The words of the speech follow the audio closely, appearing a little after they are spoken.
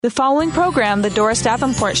The following program, The Doris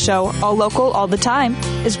Davenport Show, all local, all the time,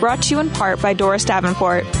 is brought to you in part by Doris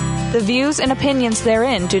Davenport. The views and opinions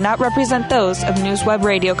therein do not represent those of NewsWeb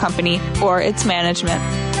Radio Company or its management.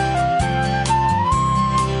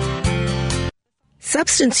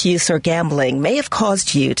 Substance use or gambling may have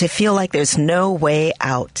caused you to feel like there's no way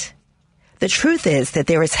out. The truth is that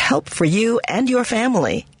there is help for you and your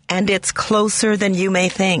family, and it's closer than you may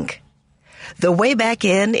think. The Way Back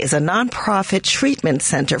In is a nonprofit treatment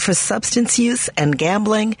center for substance use and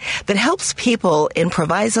gambling that helps people in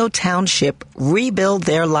Proviso Township rebuild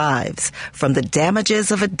their lives from the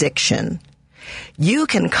damages of addiction. You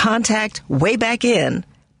can contact Way Back In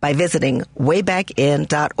by visiting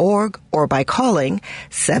waybackin.org or by calling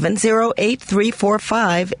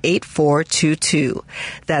 708-345-8422.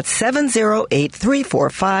 That's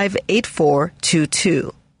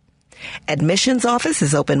 708-345-8422. Admissions office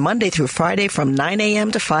is open Monday through Friday from 9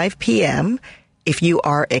 a.m. to 5 p.m. If you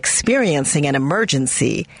are experiencing an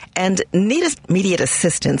emergency and need immediate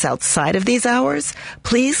assistance outside of these hours,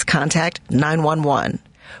 please contact 911.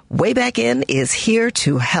 Way Back In is here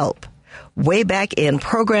to help. Way Back In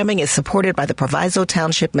programming is supported by the Proviso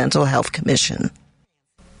Township Mental Health Commission.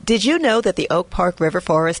 Did you know that the Oak Park River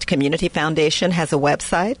Forest Community Foundation has a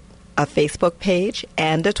website, a Facebook page,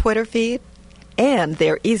 and a Twitter feed? And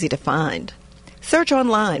they're easy to find. Search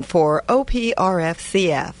online for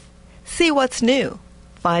OPRFCF. See what's new.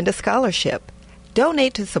 Find a scholarship.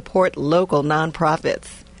 Donate to support local nonprofits.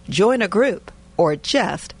 Join a group. Or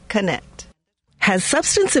just connect. Has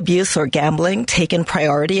substance abuse or gambling taken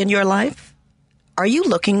priority in your life? Are you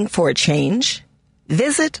looking for a change?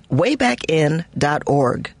 Visit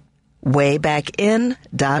waybackin.org.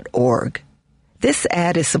 waybackin.org. This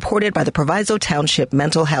ad is supported by the Proviso Township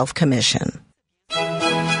Mental Health Commission.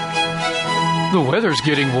 The weather's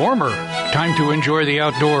getting warmer. Time to enjoy the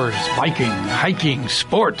outdoors, biking, hiking,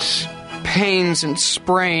 sports. Pains and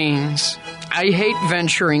sprains. I hate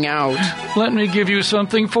venturing out. Let me give you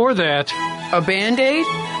something for that. A Band-Aid?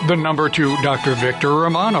 The number to Dr. Victor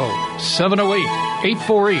Romano,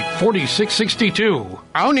 708-848-4662.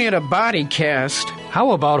 I'll need a body cast.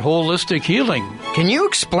 How about holistic healing? Can you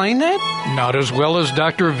explain that? Not as well as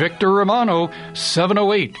Dr. Victor Romano,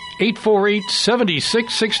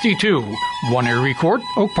 708-848-7662. One Erie Court,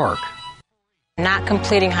 Oak Park. Not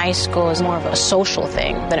completing high school is more of a social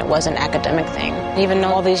thing than it was an academic thing. Even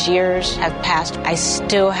though all these years have passed, I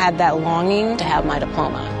still had that longing to have my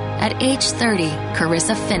diploma. At age 30,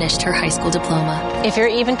 Carissa finished her high school diploma. If you're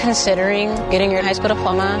even considering getting your high school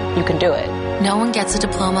diploma, you can do it. No one gets a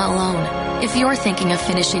diploma alone. If you're thinking of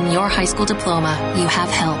finishing your high school diploma, you have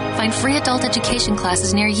help. Find free adult education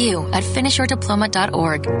classes near you at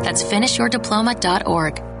finishyourdiploma.org. That's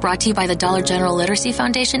finishyourdiploma.org. Brought to you by the Dollar General Literacy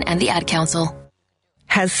Foundation and the Ad Council.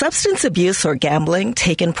 Has substance abuse or gambling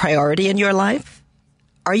taken priority in your life?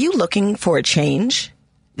 Are you looking for a change?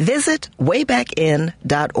 Visit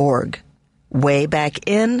waybackin.org.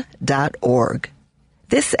 waybackin.org.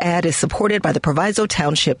 This ad is supported by the Proviso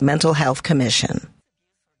Township Mental Health Commission.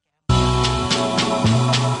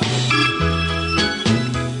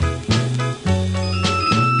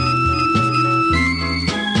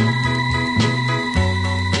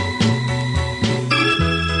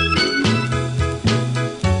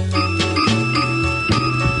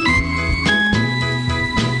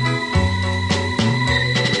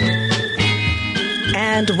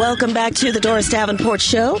 And welcome back to the Doris Davenport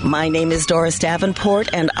Show. My name is Doris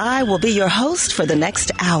Davenport, and I will be your host for the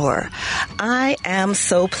next hour. I am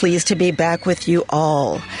so pleased to be back with you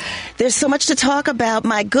all. There's so much to talk about.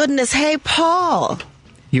 My goodness. Hey, Paul.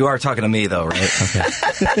 You are talking to me, though, right? Okay.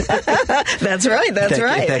 That's right. That's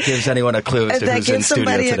right. That gives anyone a clue as to who's in studio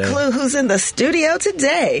today. That gives somebody a clue who's in the studio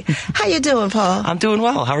today. How you doing, Paul? I'm doing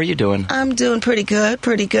well. How are you doing? I'm doing pretty good.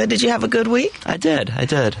 Pretty good. Did you have a good week? I did.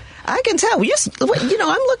 I can tell.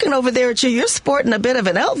 I'm looking over there at you. You're sporting a bit of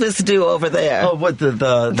an Elvis do over there. Oh, what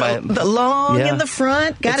the long in the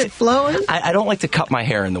front, got it flowing. I don't like to cut my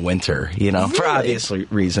hair in the winter, really? For obvious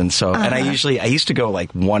reasons. So, and I used to go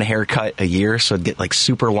like one haircut a year, so it'd get like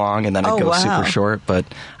super long, and then I'd go super short. But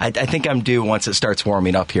I think I'm due once it starts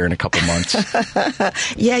warming up here in a couple months.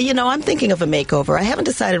 Yeah, I'm thinking of a makeover. I haven't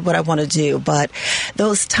decided what I want to do, but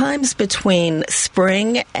those times between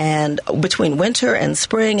winter and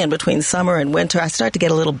spring and between summer and winter, I start to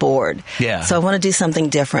get a little bored. Yeah. So I want to do something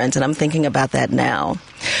different, and I'm thinking about that now.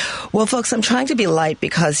 Well, folks, I'm trying to be light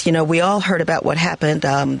because, we all heard about what happened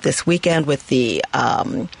this weekend with the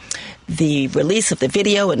release of the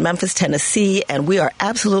video in Memphis, Tennessee, and we are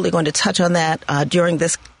absolutely going to touch on that during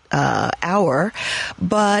this hour,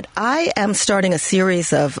 but I am starting a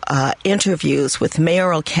series of interviews with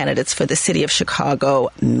mayoral candidates for the city of Chicago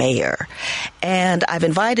mayor. And I've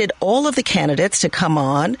invited all of the candidates to come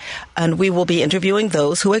on, and we will be interviewing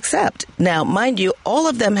those who accept. Now, mind you, all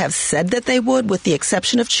of them have said that they would, with the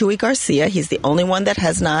exception of Chuy Garcia. He's the only one that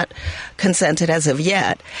has not consented as of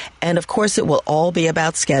yet. And, of course, it will all be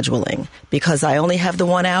about scheduling. Because I only have the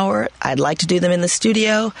 1 hour, I'd like to do them in the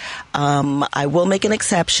studio. I will make an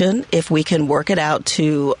exception if we can work it out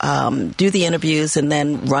to do the interviews and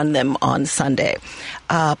then run them on Sunday.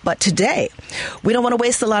 But today, we don't want to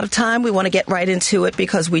waste a lot of time. We want to get right into it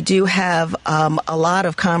because we do have a lot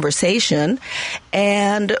of conversation.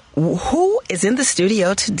 And who is in the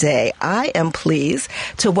studio today? I am pleased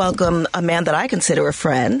to welcome a man that I consider a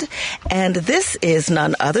friend. And this is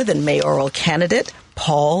none other than mayoral candidate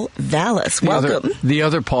Paul Vallas. Welcome. The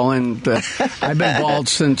other Paul, and I've been bald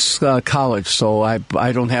since college, so I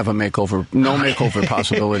don't have no makeover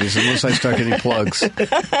possibilities unless I start getting plugs.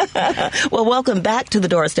 Well, welcome back to the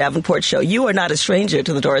Doris Davenport Show. You are not a stranger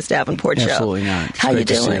to the Doris Davenport Show. Absolutely not. How you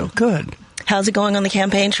doing? Good. How's it going on the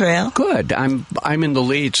campaign trail? Good. I'm in the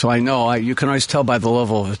lead, so I know. You can always tell by the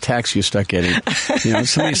level of attacks you start getting.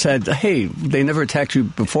 Somebody said, hey, they never attacked you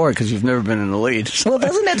before because you've never been in the lead. So well,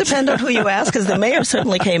 doesn't that depend on who you ask? Because the mayor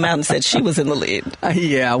certainly came out and said she was in the lead.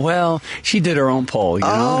 Yeah, well, she did her own poll.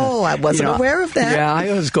 Oh, I wasn't aware of that. Yeah, I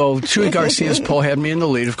always go, Chuy Garcia's poll had me in the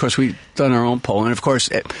lead. Of course, we've done our own poll. And, of course,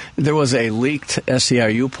 there was a leaked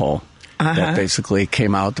SEIU poll. That basically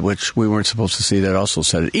came out, which we weren't supposed to see. That also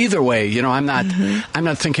said it. Either way, I'm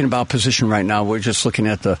not thinking about position right now. We're just looking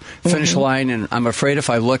at the finish line, and I'm afraid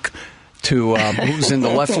if I look to who's in the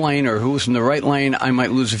left lane or who's in the right lane, I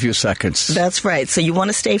might lose a few seconds. That's right. So you want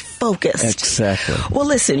to stay focused. Exactly. Well,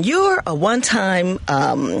 listen, you're a one-time,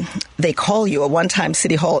 they call you a one-time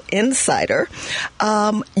City Hall insider.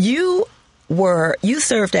 You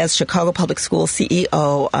served as Chicago Public Schools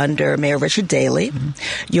CEO under Mayor Richard Daley.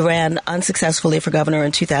 You ran unsuccessfully for governor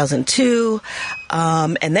in 2002.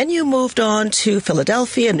 And then you moved on to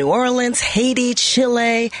Philadelphia, New Orleans, Haiti,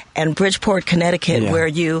 Chile, and Bridgeport, Connecticut, where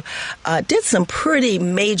you did some pretty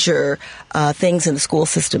major things in the school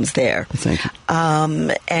systems there. Thank you.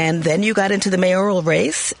 And then you got into the mayoral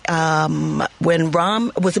race when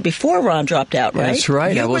was it before Rahm dropped out, right? That's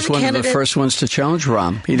right. I was one of the first ones to challenge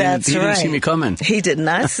Rahm. He didn't see me coming. He did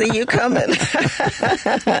not see you coming.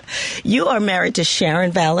 You are married to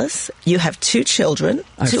Sharon Vallas. You have 2 children.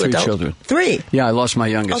 I have 3 children. 3? Yeah, I lost my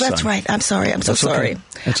youngest son. Oh, that's right. I'm sorry. I'm so sorry.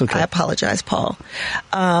 That's okay. I apologize, Paul.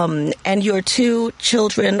 And your 2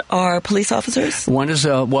 children are police officers? One is,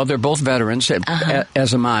 they're both veterans,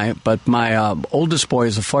 as am I, but my oldest boy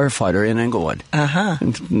is a firefighter in Englewood.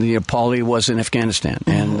 And Paulie was in Afghanistan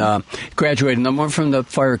and graduated number 1 from the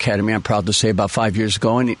fire academy, I'm proud to say, about 5 years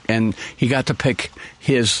ago, and he got to pick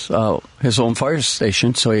his own fire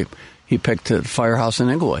station, so he picked the firehouse in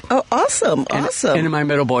Englewood. Oh, awesome. And my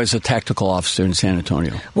middle boy is a tactical officer in San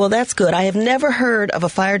Antonio. Well, that's good. I have never heard of a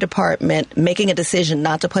fire department making a decision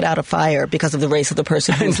not to put out a fire because of the race of the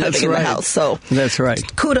person who's living in the house. So that's right.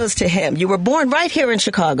 Kudos to him. You were born right here in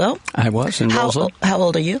Chicago. I was in Roseville. How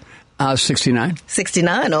old are you? 69.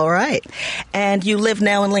 69, all right. And you live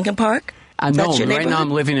now in Lincoln Park? No, right now I'm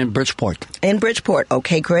living in Bridgeport. In Bridgeport.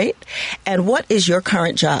 Okay, great. And what is your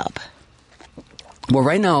current job? Well,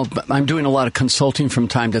 right now, I'm doing a lot of consulting from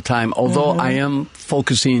time to time, although I am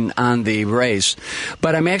focusing on the race.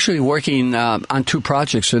 But I'm actually working on 2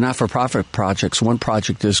 projects. They're not-for-profit projects. One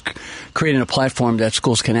project is creating a platform that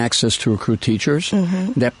schools can access to recruit teachers.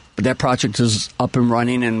 That project is up and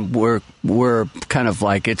running, and we're kind of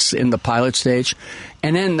like it's in the pilot stage.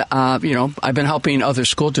 And then, I've been helping other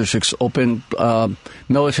school districts open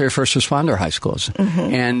military first responder high schools.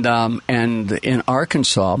 And in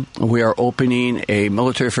Arkansas, we are opening a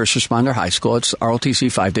military first responder high school. It's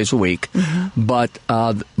ROTC 5 days a week. But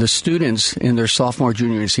the students in their sophomore,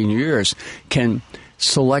 junior, and senior years can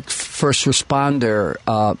select first responder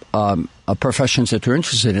professions that they're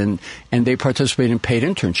interested in, and they participate in paid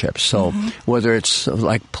internships. So whether it's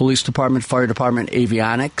like police department, fire department,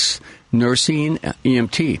 avionics, nursing,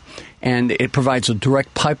 EMT, and it provides a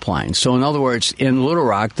direct pipeline. So in other words, in Little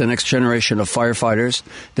Rock, the next generation of firefighters,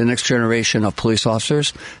 the next generation of police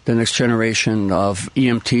officers, the next generation of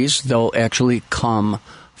EMTs, they'll actually come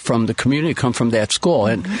from the community, come from that school.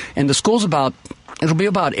 And the school's it'll be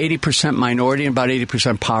about 80% minority and about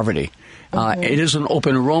 80% poverty. It is an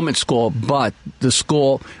open enrollment school, but the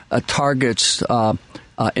school targets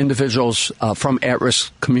individuals from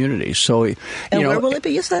at-risk communities. So, where will it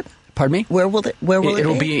be, you said? Pardon me? Where will it be?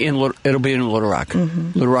 It'll be in Little Rock,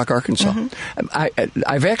 Little Rock, Arkansas.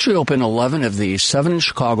 I've actually opened 11 of these, 7 in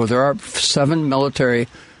Chicago. There are 7 military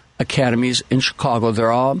academies in Chicago.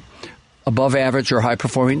 They're all above average or high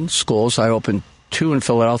performing schools. I opened 2 in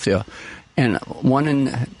Philadelphia, and 1 in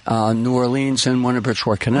New Orleans and 1 in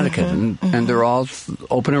Bridgeport, Connecticut. And they're all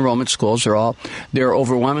open enrollment schools. They're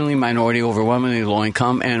overwhelmingly minority, overwhelmingly low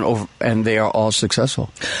income, and they are all successful.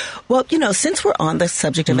 Well, since we're on the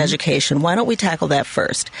subject of education, why don't we tackle that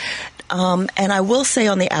first? And I will say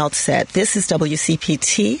on the outset, this is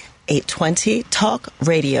WCPT 820 Talk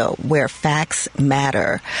Radio, where facts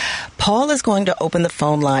matter. Paul is going to open the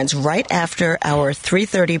phone lines right after our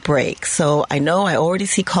 3:30 break. So I know I already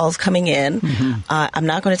see calls coming in. I'm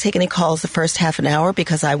not going to take any calls the first half an hour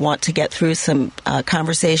because I want to get through some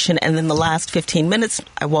conversation. And then the last 15 minutes,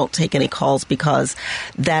 I won't take any calls because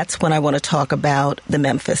that's when I want to talk about the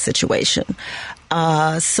Memphis situation.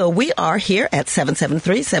 So we are here at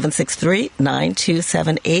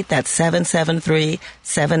 773-763-9278. That's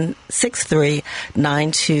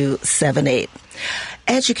 773-763-9278.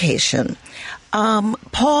 Education.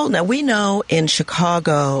 Paul, now we know in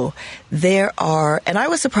Chicago there are, and I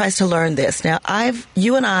was surprised to learn this. Now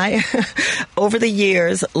you and I, over the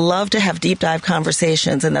years, love to have deep dive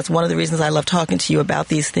conversations, and that's one of the reasons I love talking to you about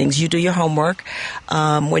these things. You do your homework.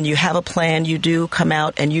 When you have a plan, you do come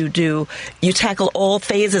out and you tackle all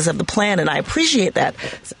phases of the plan, and I appreciate that.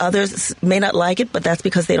 Others may not like it, but that's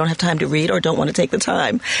because they don't have time to read or don't want to take the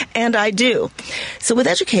time, and I do. So with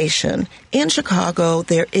education in Chicago,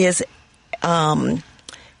 there is I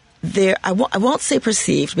won't say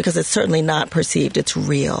perceived because it's certainly not perceived. It's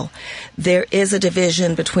real. There is a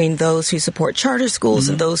division between those who support charter schools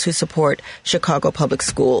and those who support Chicago public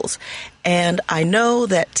schools. And I know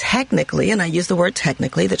that technically, and I use the word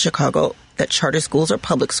technically, that charter schools are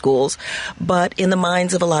public schools, but in the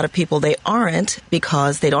minds of a lot of people, they aren't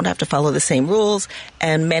because they don't have to follow the same rules,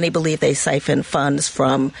 and many believe they siphon funds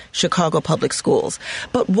from Chicago public schools.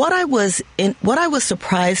 But what I was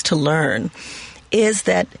surprised to learn is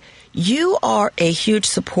that you are a huge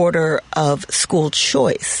supporter of school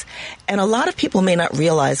choice, and a lot of people may not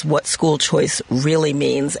realize what school choice really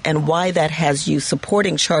means and why that has you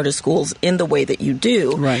supporting charter schools in the way that you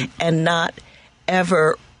do, right, and not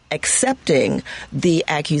ever accepting the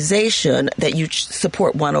accusation that you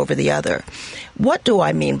support one over the other. What do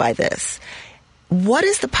I mean by this? What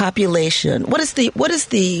is the population? What is the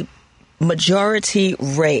majority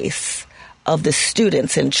race of the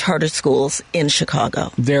students in charter schools in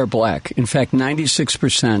Chicago? They're black. In fact,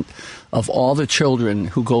 96% of all the children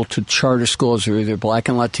who go to charter schools are either black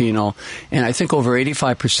and Latino, and I think over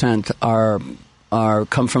 85%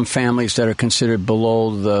 come from families that are considered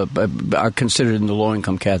are considered in the low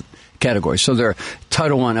income category. So they're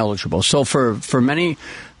Title I eligible. So for many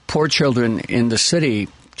poor children in the city,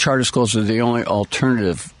 charter schools are the only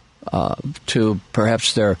alternative to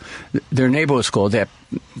perhaps their neighborhood school that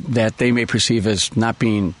they may perceive as not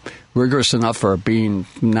being rigorous enough or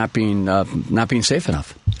not being safe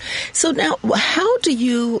enough. So now, how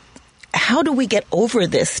do we get over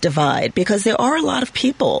this divide? Because there are a lot of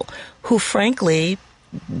people who, frankly,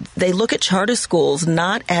 they look at charter schools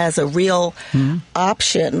not as a real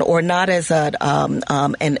option or not as an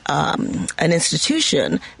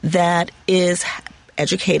institution that is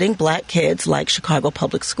educating black kids like Chicago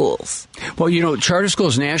public schools. Well, charter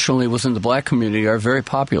schools nationally within the black community are very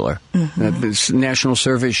popular. National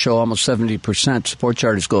surveys show almost 70% support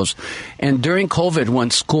charter schools. And during COVID,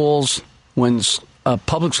 when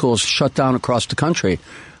public schools shut down across the country,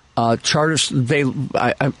 I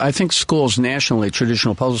think schools nationally,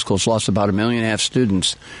 traditional public schools, lost about 1.5 million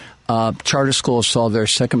students. Charter schools saw their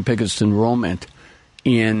second biggest enrollment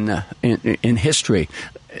in history.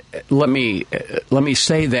 Let me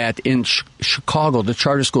say that in Chicago, the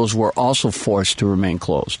charter schools were also forced to remain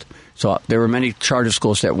closed. So there were many charter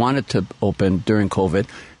schools that wanted to open during COVID.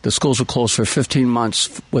 The schools were closed for 15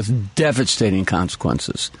 months with devastating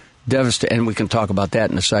consequences. And we can talk about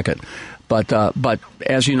that in a second. But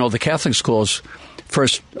as you know, the Catholic schools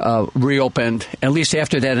first reopened, at least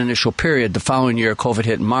after that initial period. The following year, COVID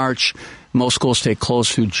hit in March. Most schools stayed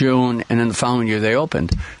closed through June, and then the following year they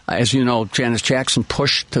opened. As you know, Janice Jackson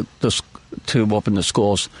pushed to open the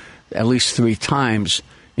schools at least 3 times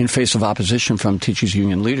in face of opposition from teachers'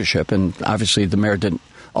 union leadership, and obviously the mayor didn't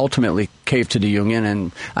ultimately cave to the union,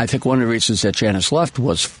 and I think one of the reasons that Janice left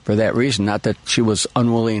was for that reason, not that she was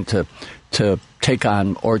unwilling to take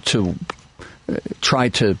on or to try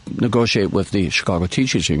to negotiate with the Chicago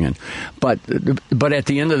Teachers Union. But at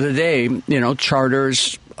the end of the day,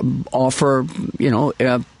 charters offer,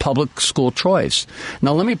 public school choice.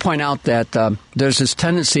 Now, let me point out that there's this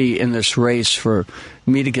tendency in this race for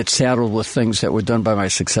me to get saddled with things that were done by my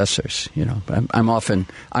successors. I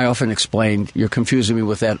often explain, you're confusing me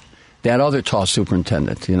with that other tall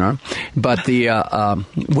superintendent, But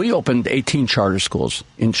we opened 18 charter schools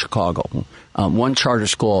in Chicago. One charter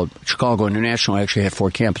school, Chicago International, actually had 4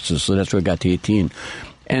 campuses, so that's where we got to 18.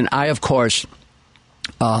 And I, of course,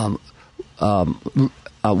 working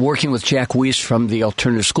with Jack Weiss from the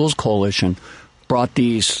Alternative Schools Coalition, brought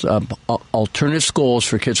these alternative schools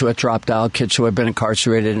for kids who had dropped out, kids who had been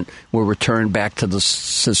incarcerated and were returned back to the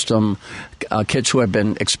system, kids who had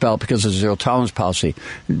been expelled because of zero tolerance policy.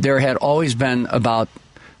 There had always been about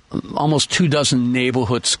almost 24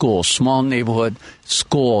 neighborhood schools, small neighborhood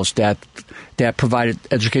schools that provided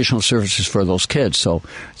educational services for those kids. So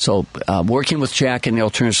working with Jack and the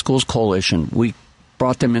Alternative Schools Coalition, we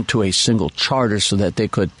brought them into a single charter so that they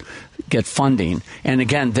could get funding. And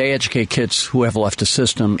again, they educate kids who have left the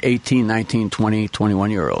system, 18, 19, 20,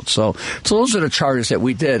 21-year-olds. So those are the charters that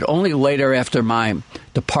we did. Only later after my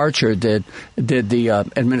departure did the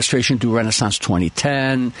administration do Renaissance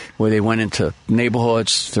 2010, where they went into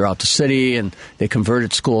neighborhoods throughout the city and they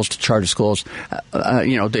converted schools to charter schools.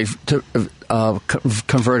 They've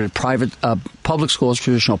converted private public schools,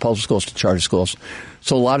 traditional public schools, to charter schools.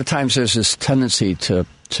 So a lot of times there's this tendency to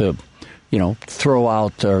throw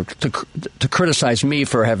out or to criticize me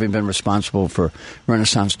for having been responsible for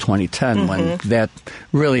Renaissance 2010 when that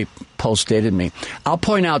really postdated me. I'll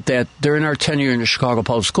point out that during our tenure in the Chicago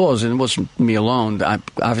Public Schools, and it wasn't me alone.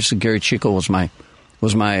 Obviously, Gary Chico was my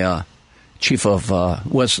chief of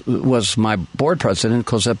was my board president.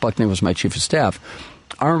 Cosette Buckney was my chief of staff.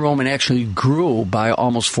 Our enrollment actually grew by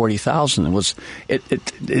almost 40,000.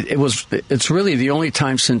 It's really the only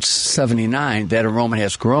time since '79 that enrollment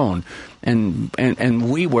has grown, and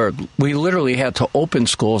we literally had to open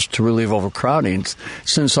schools to relieve overcrowding.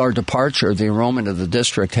 Since our departure, the enrollment of the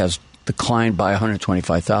district has declined by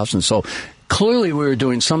 125,000. So clearly, we were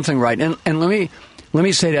doing something right. And let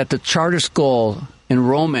me say that the charter school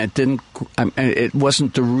enrollment it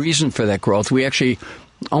wasn't the reason for that growth. We actually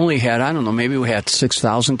only had, maybe we had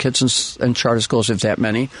 6,000 kids in charter schools, if that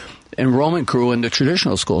many. Enrollment grew in the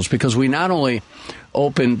traditional schools because we not only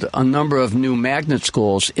opened a number of new magnet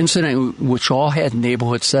schools, incidentally, which all had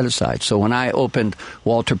neighborhood set-aside. So when I opened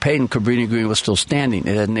Walter Payton, Cabrini Green was still standing.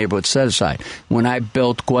 It had neighborhood set-aside. When I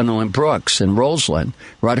built Gwendolyn Brooks in Roseland,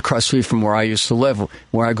 right across the street from where I used to live,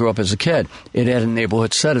 where I grew up as a kid, it had a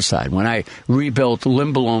neighborhood set-aside. When I rebuilt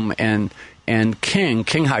Lindblom and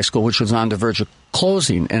King High School, which was on the verge of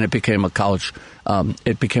closing, and it became a college,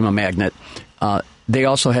 it became a magnet. They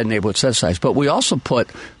also had neighborhood set-asides. But we also put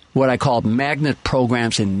what I call magnet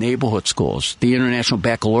programs in neighborhood schools. The International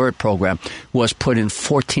Baccalaureate program was put in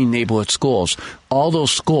 14 neighborhood schools. All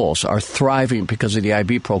those schools are thriving because of the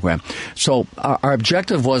IB program. So our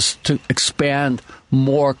objective was to expand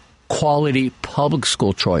more quality public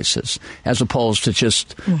school choices as opposed to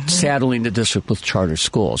just saddling the district with charter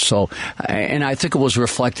schools. So, and I think it was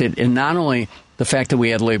reflected in not only the fact that we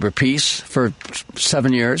had labor peace for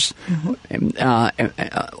 7 years,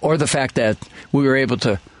 or the fact that we were able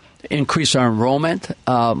to increase our enrollment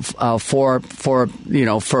for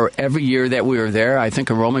every year that we were there. I think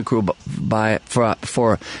enrollment grew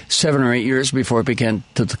for 7 or 8 years before it began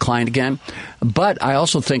to decline again. But I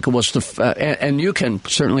also think it was and you can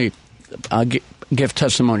certainly give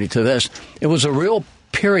testimony to this. It was a real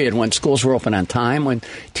period when schools were open on time, when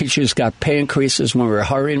teachers got pay increases, when we were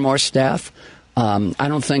hiring more staff. I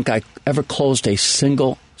don't think I ever closed a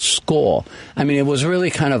single school. I mean, it was really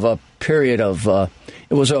kind of a period of,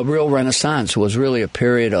 it was a real renaissance. It was really a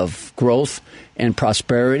period of growth and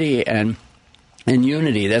prosperity and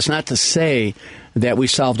unity. That's not to say that we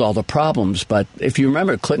solved all the problems, but if you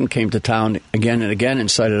remember, Clinton came to town again and again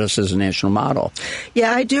and cited us as a national model.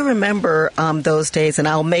 Yeah, I do remember those days, and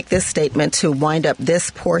I'll make this statement to wind up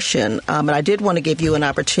this portion. And I did want to give you an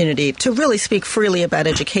opportunity to really speak freely about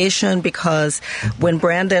education, because when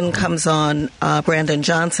Brandon comes on, Brandon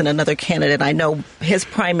Johnson, another candidate, I know his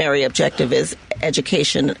primary objective is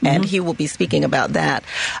education, and he will be speaking about that.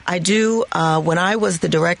 I do, when I was the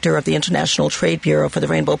director of the International Trade Bureau for the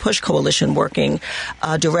Rainbow Push Coalition, working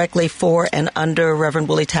directly for and under Reverend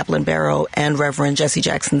Willie Taplin Barrow and Reverend Jesse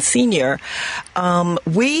Jackson Sr.,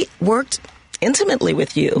 we worked intimately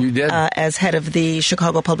with you as head of the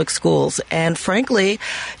Chicago Public Schools. And frankly,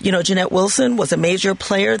 Jeanette Wilson was a major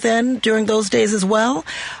player then during those days as well.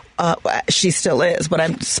 She still is, but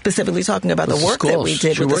I'm specifically talking about the work that we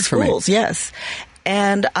did with the schools. Yes.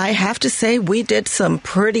 And I have to say, we did some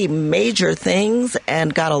pretty major things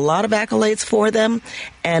and got a lot of accolades for them,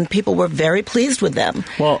 and people were very pleased with them.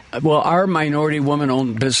 Well, our minority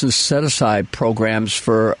women-owned business set-aside programs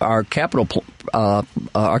for our capital program,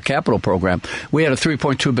 we had a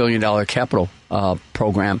 $3.2 billion capital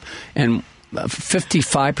program, and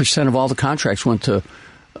 55% of all the contracts went to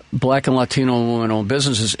Black and Latino and women-owned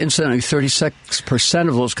businesses. Incidentally, 36%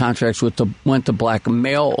 of those contracts went to Black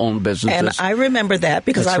male-owned businesses. And I remember that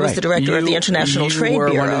because I was the director of the International Trade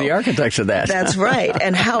Bureau. You were one of the architects of that. That's right.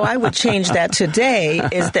 And how I would change that today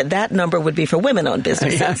is that number would be for women-owned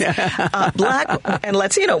businesses, Black and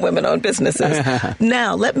Latino women-owned businesses.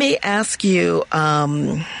 Now, let me ask you.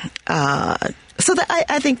 So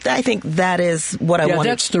I think that is what I want. Yeah,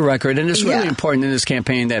 that's the record, and it's really important in this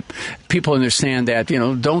campaign that people understand that,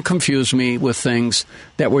 don't confuse me with things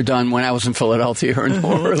that were done when I was in Philadelphia or New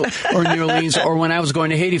Orleans or when I was going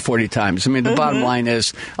to Haiti 40 times. I mean, the bottom line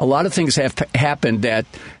is a lot of things have happened that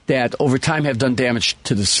over time have done damage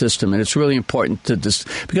to the system, and it's really important to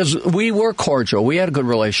because we were cordial. We had a good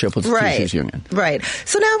relationship with the teachers union. Right.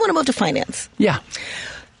 So now I want to move to finance. Yeah.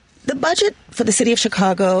 The budget for the city of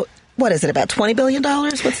Chicago, what is it, about $20 billion?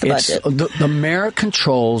 What's the budget? The mayor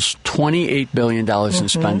controls $28 billion in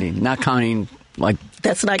spending, not counting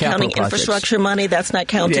that's not counting projects. Infrastructure money. That's not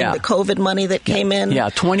counting the COVID money that came in. Yeah,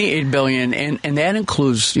 $28 billion, and that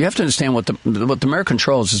includes. You have to understand what the mayor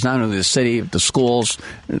controls is not only the city, the schools,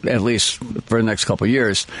 at least for the next couple of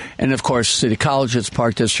years, and of course, city colleges,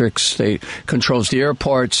 park districts. They controls the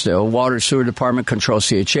airports. The water sewer department controls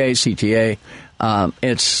CHA, CTA.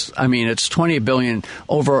 It's $20 billion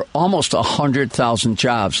over almost 100,000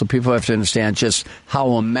 jobs. So people have to understand just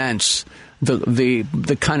how immense the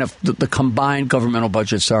combined governmental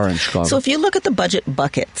budgets are in Chicago. So if you look at the budget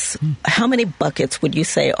buckets, how many buckets would you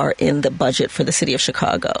say are in the budget for the city of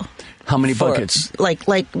Chicago? How many buckets? Like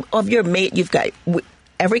of your mate, you've got.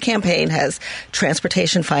 Every campaign has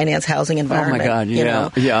transportation, finance, housing, environment. Oh my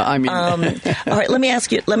God! Yeah. I mean, all right. Let me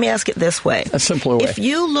ask it this way: a simpler way. If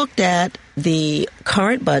you looked at the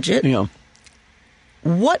current budget,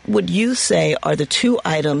 what would you say are the two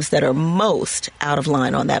items that are most out of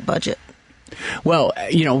line on that budget? Well,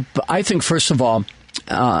 I think first of all,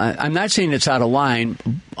 I'm not saying it's out of line.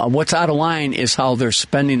 What's out of line is how they're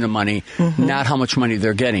spending the money, not how much money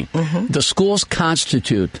they're getting. The schools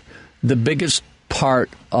constitute the biggest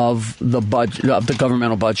part of the budget of the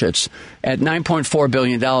governmental budgets at $9.4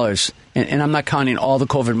 billion, and I'm not counting all the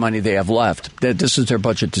COVID money they have left. This is their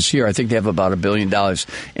budget this year. I think they have about $1 billion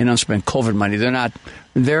in unspent COVID money.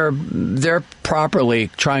 They're properly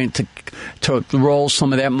trying to roll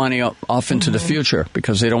some of that money off into the future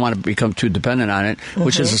because they don't want to become too dependent on it,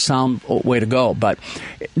 which is a sound way to go. But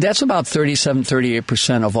that's about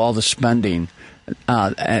 38% of all the spending. All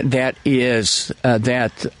the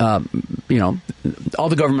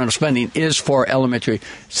governmental spending is for elementary,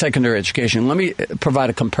 secondary education. Let me provide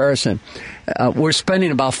a comparison. We're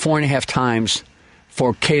spending about 4.5 times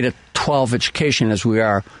for K-12 education as we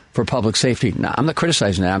are for public safety. Now, I'm not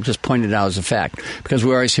criticizing that. I'm just pointing it out as a fact because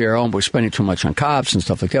we always hear, we're spending too much on cops and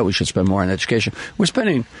stuff like that. We should spend more on education. We're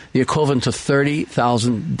spending the equivalent to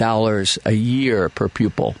 $30,000 a year per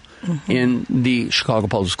pupil in the Chicago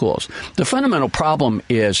Public Schools. The fundamental problem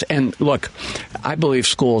is, and look, I believe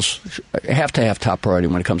schools have to have top priority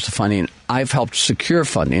when it comes to funding. I've helped secure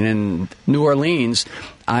funding. In New Orleans,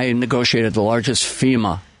 I negotiated the largest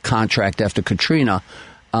FEMA contract after Katrina,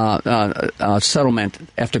 settlement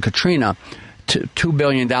after Katrina, $2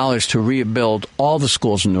 billion to rebuild all the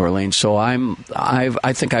schools in New Orleans. So I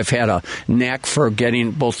think I've had a knack for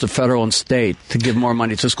getting both the federal and state to give more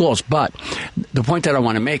money to schools. But the point that I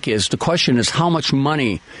want to make is the question is how much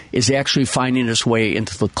money is actually finding its way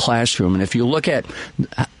into the classroom. And if you look at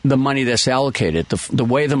the money that's allocated, the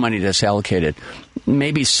way the money that's allocated,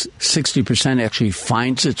 maybe 60% actually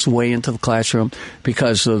finds its way into the classroom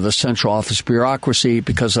because of the central office bureaucracy,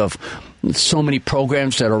 because of so many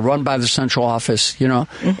programs that are run by the central office,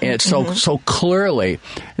 and so clearly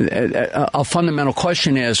a fundamental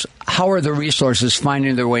question is how are the resources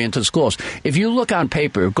finding their way into the schools? If you look on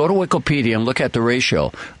paper, go to Wikipedia and look at the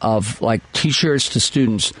ratio of teachers to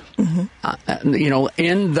students, in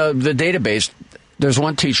the database, there's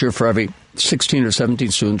one teacher for every 16 or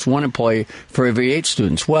 17 students, one employee for every 8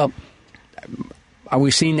 students. Well, are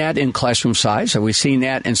we seeing that in classroom size? Are we seeing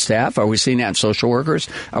that in staff? Are we seeing that in social workers?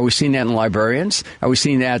 Are we seeing that in librarians? Are we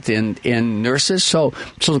seeing that in nurses? So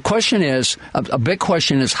the question is, a big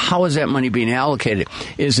question is, how is that money being allocated?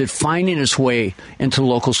 Is it finding its way into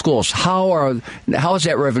local schools? How is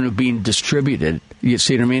that revenue being distributed You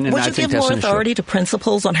see what I mean? And Would I you think give that's more authority to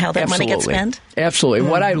principals on how that money gets spent? Absolutely.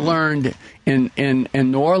 What I learned in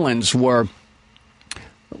New Orleans were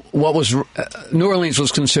New Orleans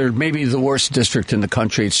was considered maybe the worst district in the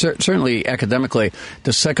country. Certainly academically,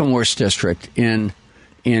 the second worst district in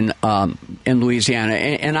Louisiana.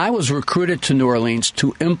 And I was recruited to New Orleans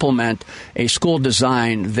to implement a school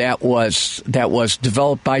design that was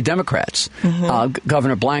developed by Democrats.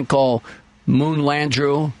 Governor Blanco, Moon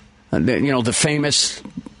Landrieu, the famous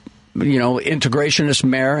integrationist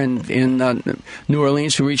mayor in New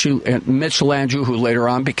Orleans, Mitch Landrieu, who later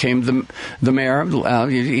on became the mayor,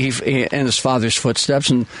 he in his father's footsteps,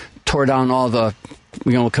 and tore down all the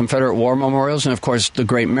Confederate war memorials, and of course the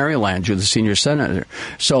great Mary Landrieu, the senior senator.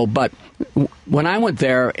 But when I went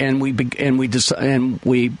there and we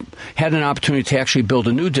had an opportunity to actually build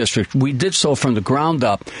a new district, we did so from the ground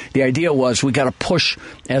up. The idea was we got to push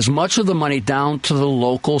as much of the money down to the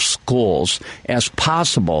local schools as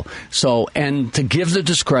possible. And to give the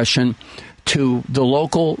discretion to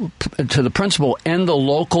the principal and the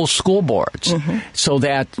local school boards, so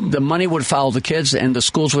that the money would follow the kids and the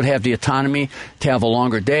schools would have the autonomy to have a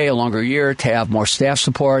longer day, a longer year, to have more staff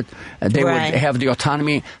support. They would have the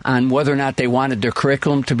autonomy on whether or not they wanted their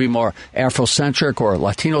curriculum to be more Afrocentric or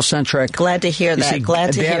Latino-centric. Glad to hear that.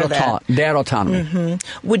 Glad to hear that. That autonomy.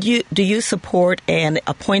 Do you support an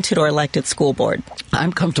appointed or elected school board?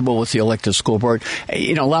 I'm comfortable with the elected school board.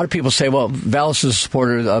 A lot of people say, well, Vallis is a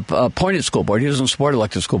supporter of appointed school board. He doesn't support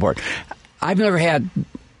elected school board. I've never had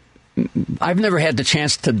the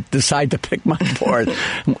chance to decide to pick my board.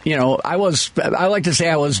 I like to say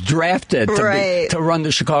I was drafted to run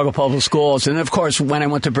the Chicago Public Schools. And of course, when I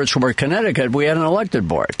went to Bridgeport, Connecticut, we had an elected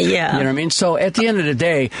board. Yeah. You know what I mean? So at the end of the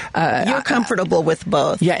day, you're comfortable with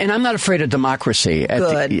both. Yeah. And I'm not afraid of democracy.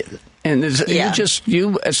 Good. And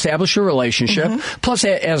you establish a relationship. Plus,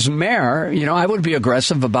 as mayor, I would be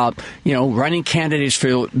aggressive about, running candidates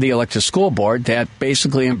for the elected school board that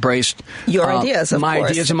basically embraced your ideas, of my course.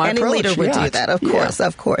 ideas and my Any approach. Leader would do that, of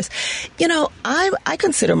course. I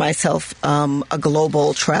consider myself a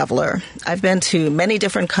global traveler. I've been to many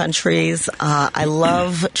different countries. I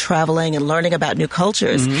love traveling and learning about new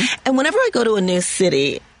cultures. And whenever I go to a new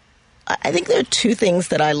city, I think there are two things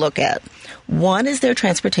that I look at. One is their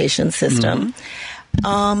transportation system,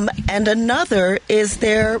 and another is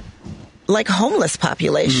their homeless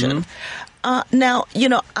population. Now,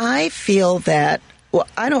 I feel that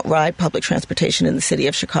I don't ride public transportation in the city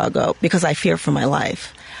of Chicago because I fear for my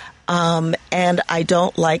life. And I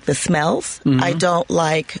don't like the smells. I don't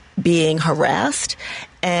like being harassed.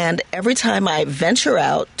 And every time I venture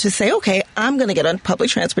out to say, okay, I'm going to get on public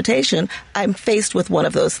transportation, I'm faced with one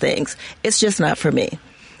of those things. It's just not for me.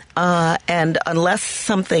 And unless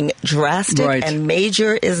something drastic and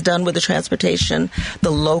major is done with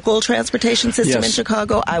the local transportation system in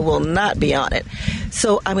Chicago, I will not be on it.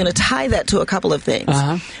 So I'm going to tie that to a couple of things.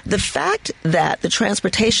 The fact that the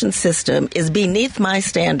transportation system is beneath my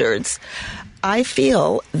standards, I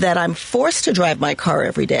feel that I'm forced to drive my car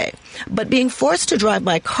every day. But being forced to drive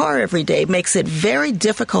my car every day makes it very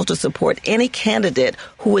difficult to support any candidate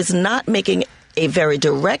who is not making a very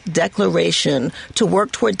direct declaration to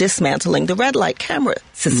work toward dismantling the red light camera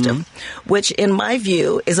system, which in my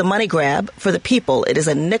view is a money grab for the people. It is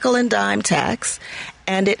a nickel and dime tax,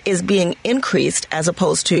 and it is being increased as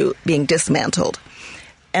opposed to being dismantled.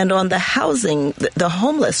 And on the housing, the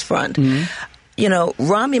homeless front,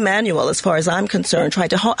 Rahm Emanuel, as far as I'm concerned, tried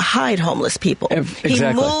to hide homeless people. Exactly.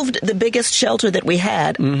 He moved the biggest shelter that we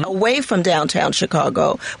had away from downtown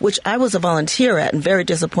Chicago, which I was a volunteer at and very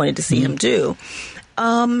disappointed to see him do.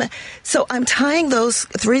 So I'm tying those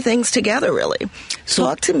three things together, really.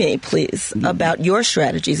 Talk to me, please, about your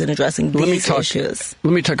strategies in addressing these issues.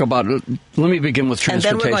 Let me begin with transportation. And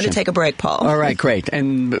then we're going to take a break, Paul. All right, great.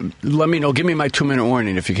 And let me know. Give me my 2-minute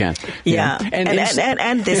warning if you can. Yeah. And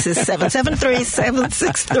this is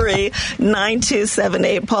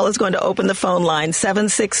 773-763-9278. Paul is going to open the phone line,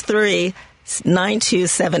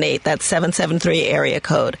 763-9278. That's 773 area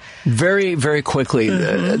code. Very, very quickly,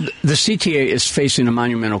 the CTA is facing a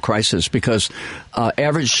monumental crisis because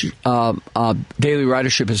average daily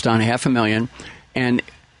ridership is down 500,000, and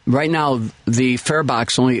right now the fare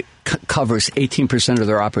box only covers 18% of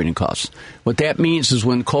their operating costs. What that means is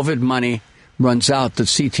when COVID money runs out, the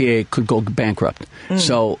CTA could go bankrupt.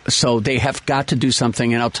 So they have got to do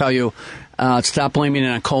something, and I'll tell you, stop blaming it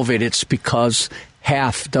on COVID. It's because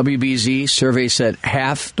WBZ survey said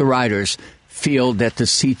half the riders feel that the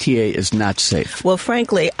CTA is not safe? Well,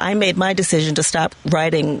 frankly, I made my decision to stop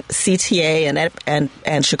riding CTA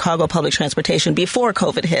and Chicago public transportation before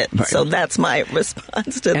COVID hit. Right. So that's my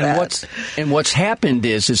response to that. What's happened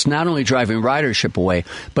is it's not only driving ridership away,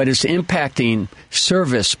 but it's impacting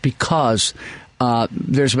service because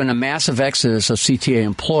there's been a massive exodus of CTA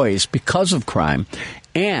employees because of crime,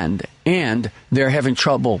 and they're having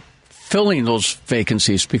trouble filling those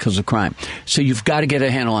vacancies because of crime. So you've got to get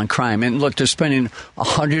a handle on crime. And look, they're spending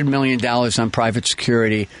 $100 million on private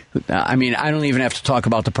security. I mean, I don't even have to talk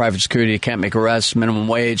about the private security. They can't make arrests, minimum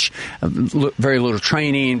wage, very little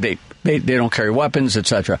training. They don't carry weapons,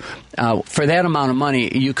 etc. For that amount of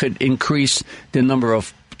money, you could increase the number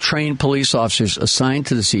of trained police officers assigned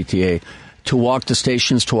to the CTA to walk the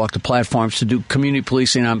stations, to walk the platforms, to do community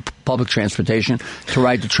policing on public transportation, to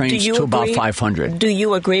ride the trains to about 500. Do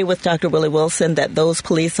you agree with Dr. Willie Wilson that those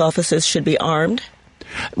police officers should be armed?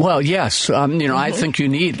 Well, yes. I think you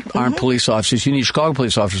need armed police officers. You need Chicago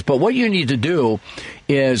police officers. But what you need to do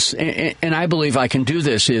is, and I believe I can do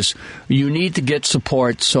this, is you need to get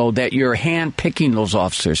support so that you're hand-picking those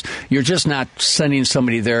officers. You're just not sending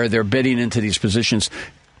somebody there. They're bidding into these positions.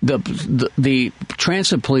 The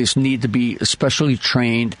transit police need to be especially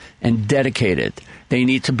trained and dedicated. They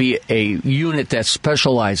need to be a unit that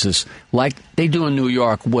specializes, like they do in New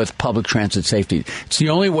York with public transit safety. It's the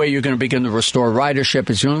only way you're going to begin to restore ridership.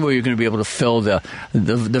 It's the only way you're going to be able to fill the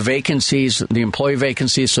vacancies, the employee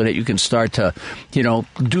vacancies, so that you can start to,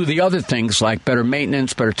 do the other things like better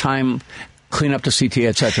maintenance, better time, clean up the CTA,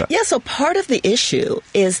 etc. Yeah, so part of the issue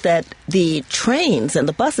is that the trains and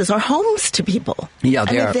the buses are homes to people. Yeah,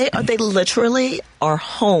 they are. They literally are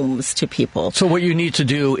homes to people. So what you need to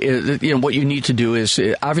do is,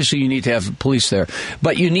 obviously you need to have police there,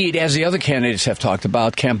 but you need, as the other candidates have talked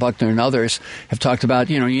about, Cam Buckner and others have talked about,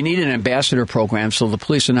 you need an ambassador program so the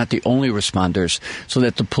police are not the only responders, so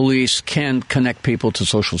that the police can connect people to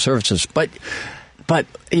social services. But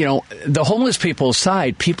the homeless people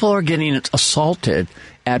aside, people are getting assaulted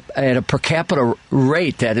at a per capita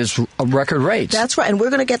rate that is a record rate. That's right, and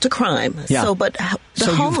we're going to get to crime. Yeah. But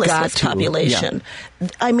the homelessness population,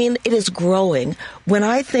 I mean, it is growing. When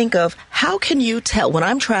I think of how can you tell, when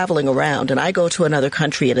I'm traveling around and I go to another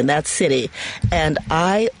country and in that city, and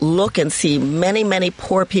I look and see many, many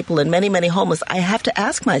poor people and many, many homeless, I have to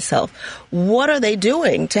ask myself, what are they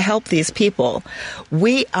doing to help these people?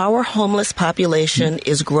 Our homeless population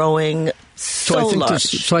is growing so large.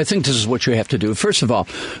 So I think this is what you have to do. First of all,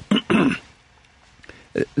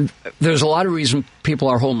 there's a lot of reasons people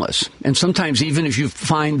are homeless. And sometimes even if you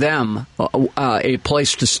find them a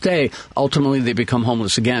place to stay, ultimately they become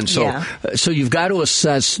homeless again. So you've got to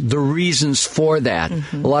assess the reasons for that.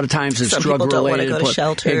 Mm-hmm. A lot of times it's drug-related. Some people don't want to go to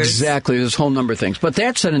shelters. Exactly. There's a whole number of things. But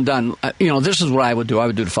that said and done, this is what I would do. I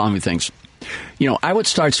would do the following things. I would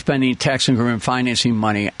start spending tax increment financing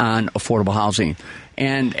money on affordable housing.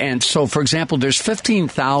 And so, for example, there's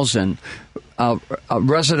 15,000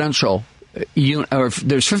 residential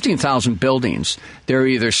there's 15,000 buildings. They're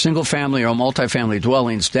either single-family or multifamily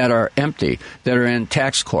dwellings that are empty, that are in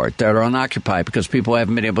tax court, that are unoccupied because people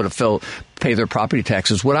haven't been able to pay their property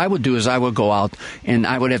taxes. What I would do is I would go out and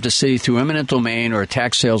I would have the city, through eminent domain or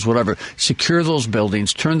tax sales, whatever, secure those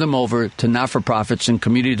buildings, turn them over to not-for-profits and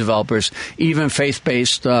community developers, even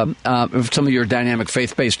faith-based, some of your dynamic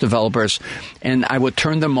faith-based developers, and I would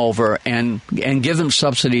turn them over and give them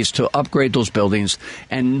subsidies to upgrade those buildings,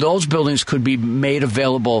 and those buildings could be made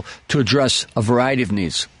available to address a variety of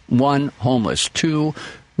needs. 1, homeless. 2,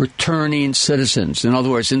 returning citizens. In other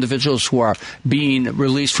words, individuals who are being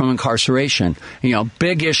released from incarceration.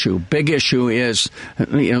 Big issue is,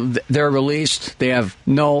 they're released. They have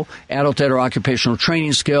no adult ed or occupational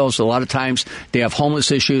training skills. A lot of times they have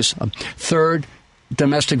homeless issues. 3rd,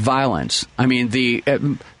 domestic violence. I mean,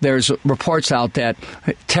 there's reports out that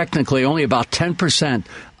technically only about 10%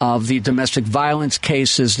 of the domestic violence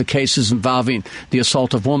cases, the cases involving the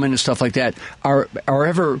assault of women and stuff like that, are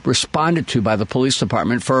ever responded to by the police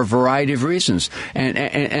department for a variety of reasons.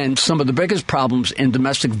 And some of the biggest problems in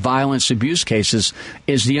domestic violence abuse cases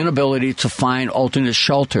is the inability to find alternate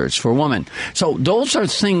shelters for women. So those are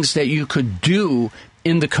things that you could do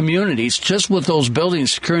in the communities, just with those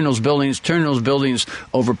buildings, securing those buildings, turning those buildings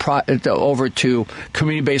over to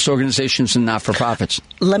community-based organizations and not-for-profits.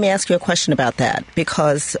 Let me ask you a question about that,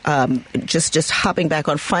 because just hopping back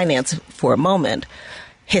on finance for a moment,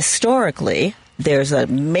 historically, there's a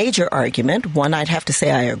major argument, one I'd have to say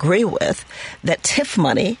I agree with, that TIF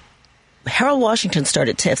money, Harold Washington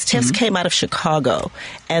started TIFs. TIFs came out of Chicago,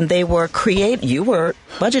 and they were you were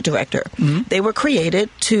budget director. Mm-hmm. They were created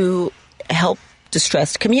to help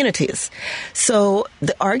distressed communities. So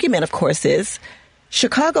the argument, of course, is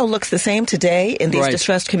Chicago looks the same today in these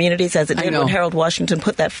distressed communities as it did when Harold Washington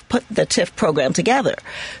put the TIF program together.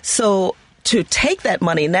 So to take that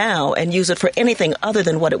money now and use it for anything other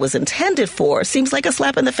than what it was intended for seems like a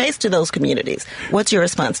slap in the face to those communities. What's your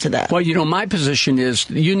response to that? Well, my position is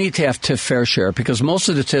you need to have TIF fair share because most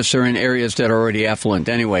of the TIFs are in areas that are already affluent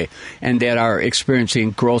anyway and that are experiencing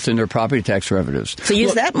growth in their property tax revenues. So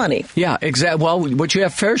use that money. Yeah, exactly. Well, but you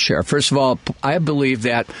have fair share. First of all, I believe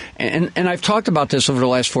that, and I've talked about this over the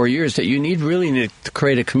last 4 years, that you really need to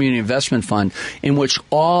create a community investment fund in which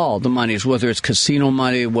all the monies, whether it's casino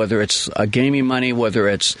money, whether it's gaming money, whether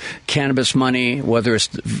it's cannabis money, whether it's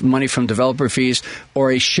money from developer fees, or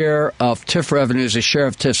a share of TIF revenues, a share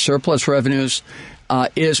of TIF surplus revenues,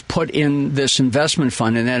 is put in this investment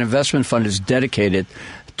fund, and that investment fund is dedicated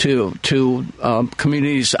to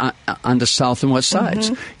communities on the south and west sides.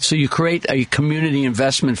 Mm-hmm. So you create a community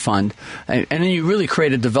investment fund, and then you really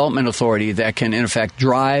create a development authority that can, in effect,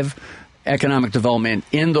 drive economic development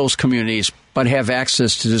in those communities, but have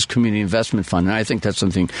access to this community investment fund. And I think that's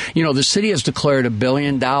something, the city has declared $1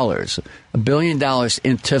 billion in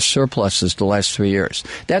TIF surpluses the last 3 years.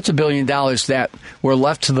 That's $1 billion that were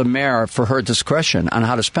left to the mayor for her discretion on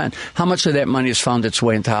how to spend. How much of that money has found its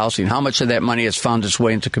way into housing? How much of that money has found its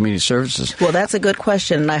way into community services? Well, that's a good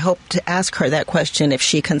question, and I hope to ask her that question if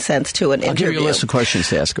she consents to an interview. I'll give you a list of questions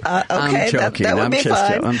to ask her. Okay, I'm joking. That would be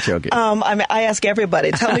fine. I'm joking. I ask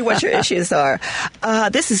everybody, tell me what your issues are.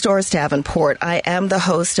 This is Doris Davenport. I am the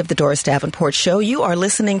host of the Doris Davenport Show. You are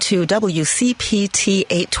listening to WCPT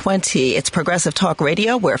 820. It's Progressive Talk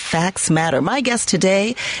Radio where facts matter. My guest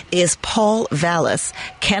today is Paul Vallas,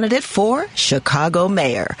 candidate for Chicago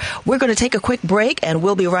mayor. We're going to take a quick break, and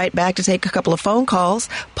we'll be right back to take a couple of phone calls.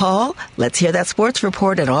 Paul, let's hear that sports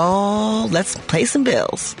report, and let's pay some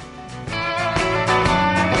bills.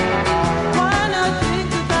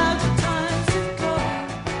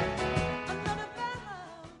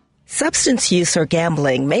 Substance use or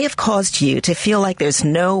gambling may have caused you to feel like there's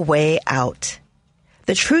no way out.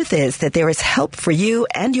 The truth is that there is help for you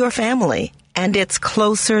and your family, and it's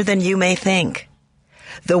closer than you may think.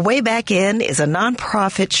 The Way Back In is a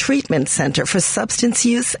nonprofit treatment center for substance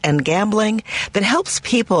use and gambling that helps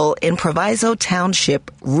people in Proviso Township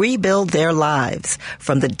rebuild their lives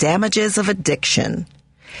from the damages of addiction.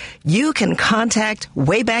 You can contact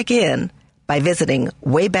Way Back In by visiting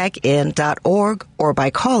waybackin.org or by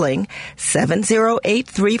calling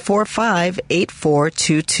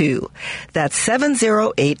 708-345-8422. That's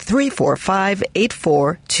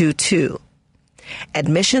 708-345-8422.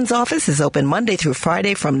 Admissions office is open Monday through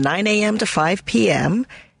Friday from 9 a.m. to 5 p.m.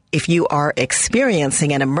 If you are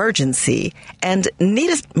experiencing an emergency and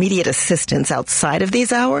need immediate assistance outside of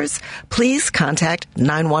these hours, please contact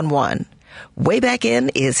 911. Way Back In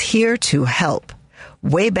is here to help.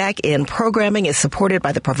 Way Back In programming is supported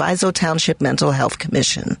by the Proviso Township Mental Health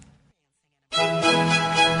Commission.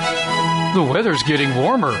 The weather's getting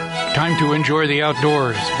warmer. Time to enjoy the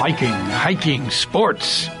outdoors, biking, hiking,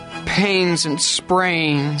 sports. Pains and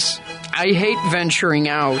sprains. I hate venturing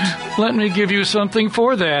out. Let me give you something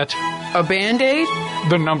for that. A Band-Aid?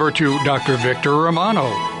 The number to Dr. Victor Romano,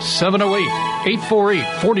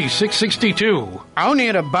 708-848-4662. I'll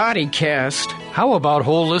need a body cast. How about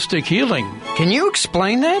holistic healing? Can you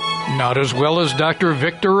explain that? Not as well as Dr.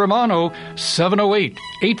 Victor Romano,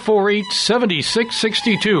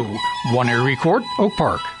 708-848-7662. One Erie Court, Oak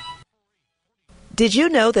Park. Did you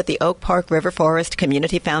know that the Oak Park River Forest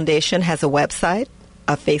Community Foundation has a website,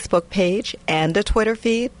 a Facebook page, and a Twitter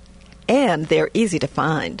feed? And they're easy to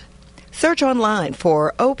find. Search online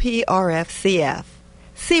for OPRFCF.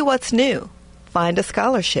 See what's new. Find a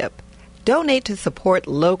scholarship. Donate to support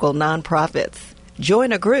local nonprofits.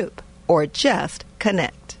 Join a group. Or just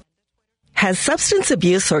connect. Has substance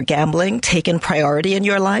abuse or gambling taken priority in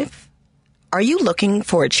your life? Are you looking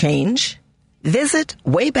for a change? Visit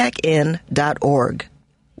waybackin.org.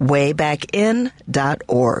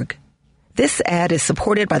 Waybackin.org. This ad is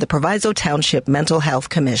supported by the Proviso Township Mental Health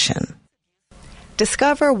Commission.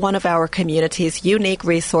 Discover one of our community's unique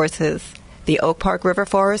resources, the Oak Park River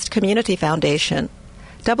Forest Community Foundation.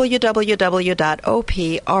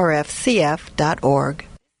 www.oprfcf.org.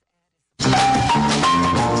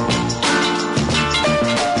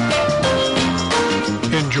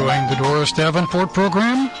 Enjoying the Doris Davenport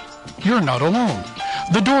program? You're not alone.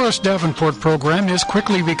 The Doris Davenport program is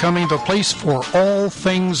quickly becoming the place for all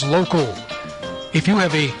things local. If you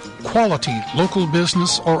have a quality local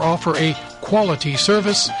business or offer a quality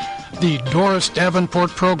service, the Doris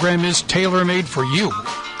Davenport program is tailor-made for you.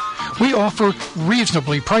 We offer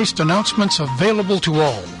reasonably priced announcements available to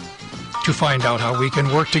all. To find out how we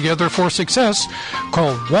can work together for success,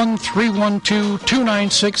 call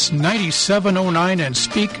 1-312-296-9709 and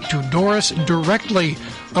speak to Doris directly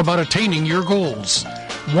about attaining your goals.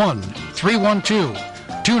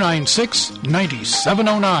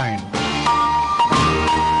 1-312-296-9709.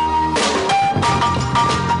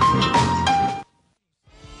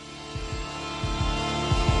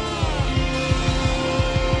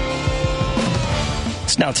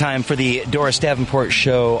 It's now time for the Doris Davenport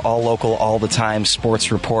Show, all local, all the time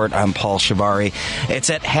sports report. I'm Paul Shivari. It's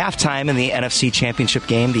at halftime in the NFC Championship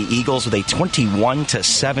game. The Eagles with a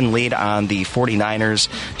 21-7 lead on the 49ers.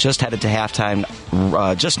 Just headed to halftime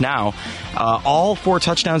just now. All 4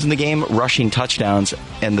 touchdowns in the game, rushing touchdowns,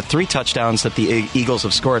 and the 3 touchdowns that the Eagles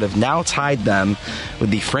have scored have now tied them with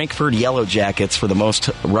the Frankfurt Yellow Jackets for the most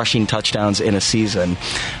rushing touchdowns in a season.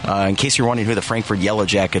 In case you're wondering who the Frankfurt Yellow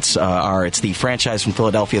Jackets are, it's the franchise from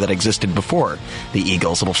Philadelphia that existed before the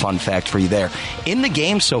Eagles. Little fun fact for you there. In the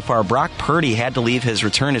game so far, Brock Purdy had to leave. His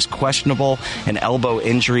return is questionable, an elbow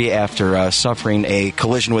injury after suffering a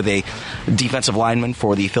collision with a defensive lineman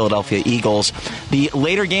for the Philadelphia Eagles. The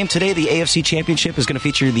later game today, the AFC Championship, is going to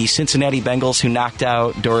feature the Cincinnati Bengals, who knocked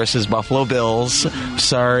out Doris's Buffalo Bills.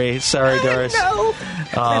 Sorry, Doris. No.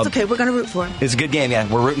 That's okay. We're going to root for them. It's a good game, yeah.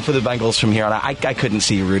 We're rooting for the Bengals from here on. I couldn't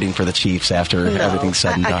see you rooting for the Chiefs after everything's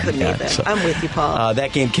said and done. I couldn't either. So, I'm with you, Paul.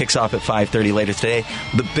 That game kicks off at 5:30 later today.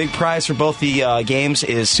 The big prize for both the games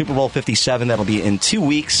is Super Bowl 57. That'll be in 2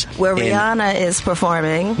 weeks. Where Rihanna is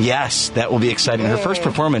performing. Yes, that will be exciting. Her first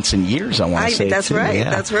performance in years, I want to say. That's too. right. Yeah.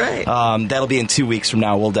 That's right. That'll be in 2 weeks from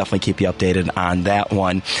now. We'll definitely keep you updated on that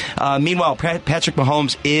one. Meanwhile, Patrick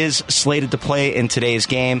Mahomes is slated to play in today's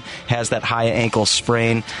game. Has that high ankle sprain.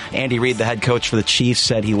 Andy Reid, the head coach for the Chiefs,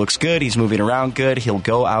 said he looks good. He's moving around good. He'll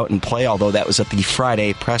go out and play, although that was at the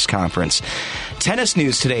Friday press conference. Tennis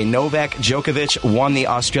news today. Novak Djokovic won the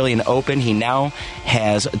Australian Open. He now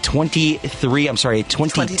has 22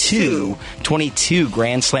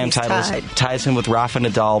 Grand Slam titles. Ties him with Rafa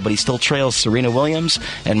Nadal, but he still trails Serena Williams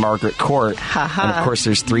and Margaret Court. And of course,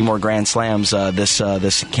 there's 3 more Grand Slams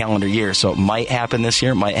this calendar year. So it might happen this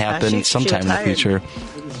year. It might happen sometime in the future.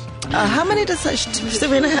 How many does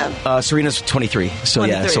Serena have? Serena's 23. So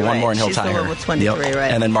 23, so one more and he'll tie her. The one with 23,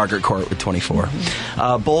 right. And then Margaret Court with 24.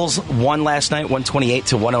 Bulls won last night,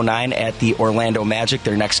 128-109 at the Orlando Magic.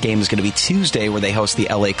 Their next game is going to be Tuesday, where they host the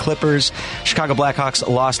LA Clippers. Chicago Blackhawks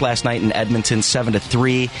lost last night in Edmonton,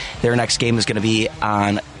 7-3. Their next game is going to be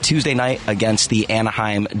on Tuesday night against the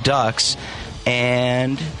Anaheim Ducks.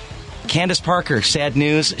 And Candace Parker, sad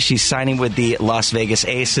news. She's signing with the Las Vegas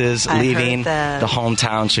Aces, leaving the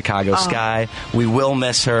hometown Chicago Sky. We will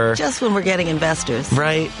miss her. Just when we're getting investors.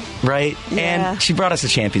 Right. Yeah. And she brought us a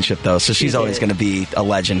championship, though, so she's always going to be a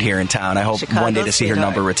legend here in town. I hope one day to see her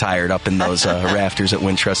number retired up in those rafters at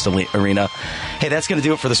Wintrust Arena. Hey, that's going to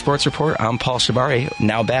do it for the Sports Report. I'm Paul Shivari.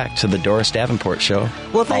 Now back to the Doris Davenport Show.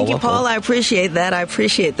 Well, thank you, Paul. I appreciate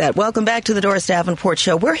that. Welcome back to the Doris Davenport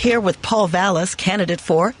Show. We're here with Paul Vallis, candidate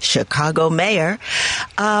for Chicago mayor.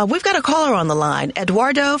 We've got a caller on the line.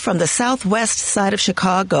 Eduardo from the southwest side of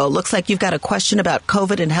Chicago. Looks like you've got a question about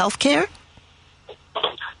COVID and healthcare.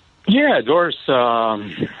 Yeah, Doris.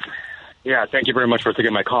 Thank you very much for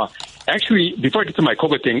taking my call. Actually, before I get to my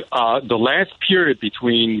COVID thing, the last period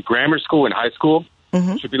between grammar school and high school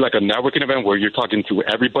should be like a networking event where you're talking to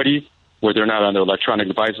everybody, where they're not on their electronic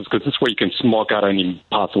devices, because this way you can smoke out any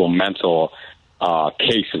possible mental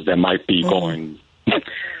cases that might be going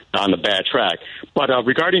on the bad track. But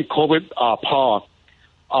regarding COVID, Paul,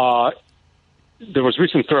 there was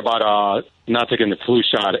recent story about not taking the flu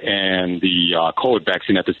shot and the COVID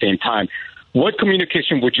vaccine at the same time. What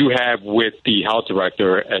communication would you have with the health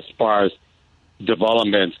director as far as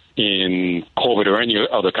developments in COVID or any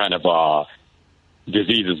other kind of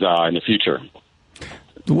diseases in the future?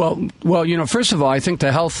 Well, first of all, I think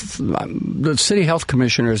the city health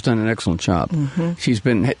commissioner has done an excellent job. Mm-hmm.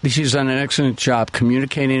 She's done an excellent job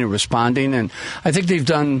communicating and responding, and I think they've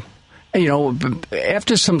done,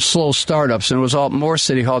 after some slow startups, and it was all more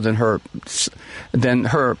City Hall than her,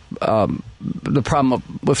 the problem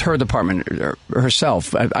with her department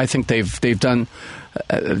herself. I think they've done.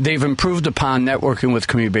 They've improved upon networking with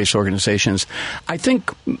community-based organizations. I think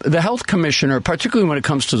the health commissioner, particularly when it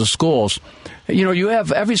comes to the schools,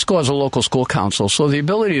 every school has a local school council, so the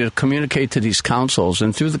ability to communicate to these councils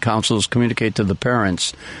and through the councils communicate to the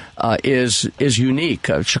parents is unique.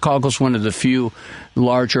 Chicago's one of the few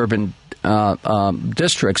large urban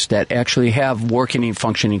districts that actually have working and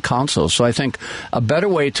functioning councils. So I think a better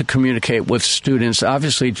way to communicate with students,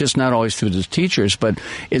 obviously just not always through the teachers, but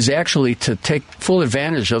is actually to take full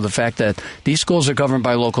advantage of the fact that these schools are governed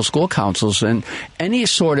by local school councils, and any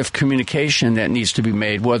sort of communication that needs to be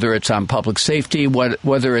made, whether it's on public safety,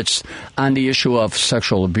 whether it's on the issue of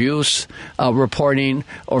sexual abuse reporting,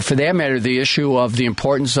 or for that matter, the issue of the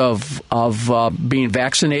importance of being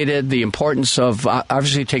vaccinated, the importance of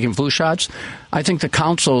obviously taking flu shots. I think the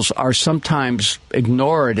councils are sometimes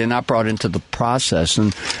ignored and not brought into the process.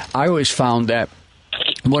 And I always found that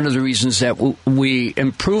one of the reasons that we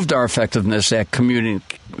improved our effectiveness at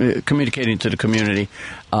communicating to the community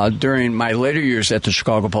during my later years at the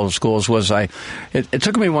Chicago Public Schools was it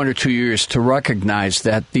took me 1 or 2 years to recognize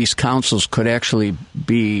that these councils could actually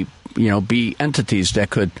be entities that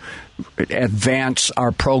could advance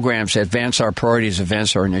our programs, advance our priorities,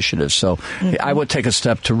 advance our initiatives. So I would take a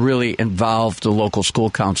step to really involve the local school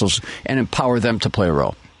councils and empower them to play a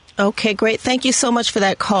role. Okay, great. Thank you so much for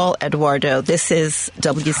that call, Eduardo. This is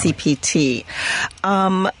WCPT.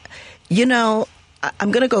 I'm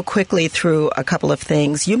going to go quickly through a couple of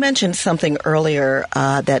things. You mentioned something earlier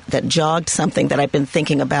that jogged something that I've been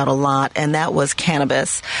thinking about a lot, and that was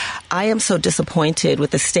cannabis. I am so disappointed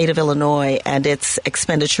with the state of Illinois and its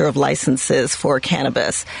expenditure of licenses for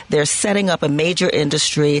cannabis. They're setting up a major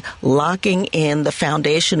industry, locking in the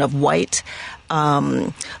foundation of white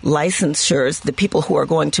licensures, the people who are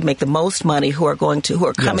going to make the most money, who are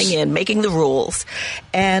coming in, making the rules,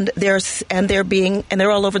 and they're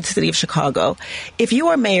all over the city of Chicago. If you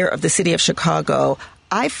are mayor of the city of Chicago,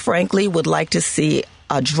 I frankly would like to see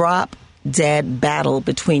a drop-dead battle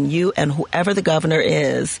between you and whoever the governor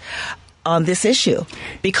is on this issue,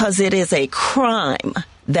 because it is a crime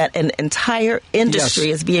that an entire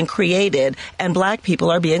industry is being created and black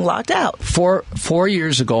people are being locked out. 4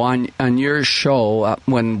 years ago on your show,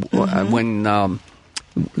 when we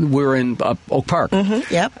were in Oak Park,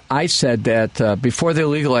 I said that before they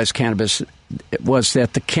legalized cannabis, it was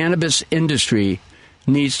that the cannabis industry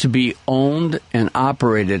needs to be owned and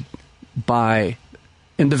operated by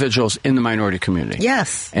individuals in the minority community.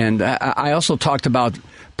 Yes. And I also talked about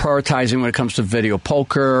prioritizing when it comes to video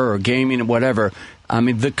poker or gaming or whatever. I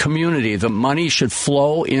mean, the community, the money should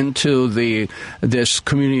flow into this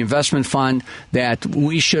community investment fund, that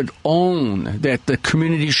we should own, that the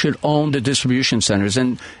community should own the distribution centers,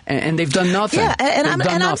 and they've done nothing. Yeah, and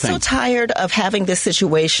I'm so tired of having this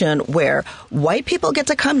situation where white people get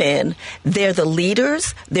to come in, they're the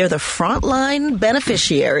leaders, they're the frontline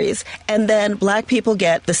beneficiaries, and then black people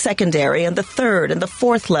get the secondary and the third and the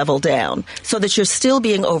fourth level down, so that you're still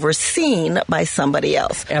being overseen by somebody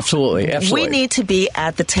else. Absolutely. We need to be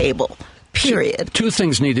at the table, period. Two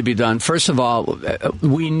things need to be done. First of all, I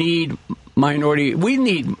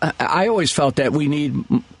always felt that we need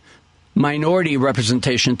minority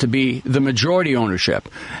representation to be the majority ownership,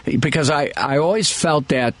 because I always felt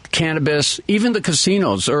that cannabis, even the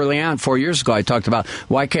casinos early on, 4 years ago, I talked about,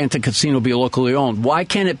 why can't the casino be locally owned? Why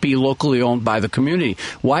can't it be locally owned by the community?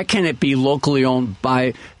 Why can't it be locally owned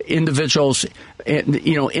by individuals in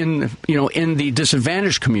the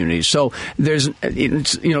disadvantaged communities? So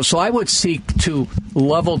so I would seek to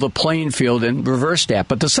level the playing field and reverse that.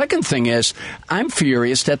 But the second thing is, I'm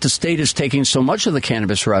furious that the state is taking so much of the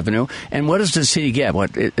cannabis revenue. And what does the city get?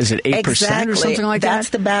 What is it, 8% or something like that? That's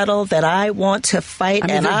the battle that I want to fight,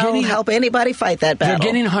 and I'll help anybody fight that battle. They're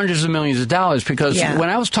getting hundreds of millions of dollars, because when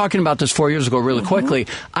I was talking about this 4 years ago really quickly,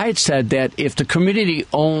 I had said that if the community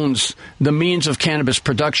owns the means of cannabis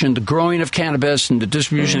production, the growing of cannabis and the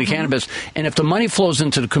distribution of cannabis, and if the money flows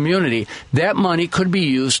into the community, that money could be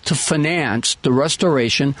used to finance the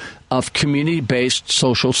restoration of community-based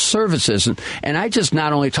social services. And I just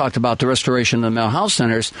not only talked about the restoration of the mental health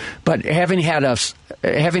centers, but having had a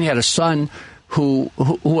son who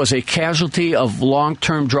was a casualty of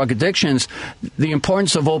long-term drug addictions, the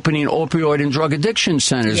importance of opening opioid and drug addiction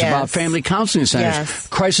centers, about family counseling centers,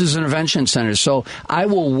 crisis intervention centers. So I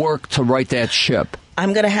will work to right that ship.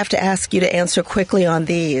 I'm going to have to ask you to answer quickly on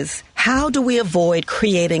these. How do we avoid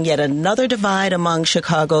creating yet another divide among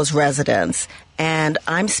Chicago's residents? And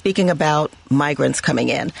I'm speaking about migrants coming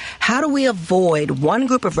in. How do we avoid one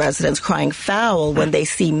group of residents crying foul when they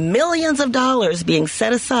see millions of dollars being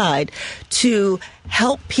set aside to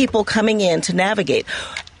help people coming in to navigate?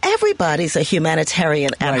 Everybody's a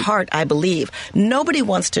humanitarian at heart, I believe. Nobody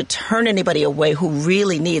wants to turn anybody away who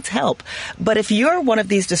really needs help. But if you're one of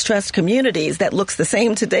these distressed communities that looks the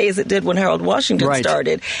same today as it did when Harold Washington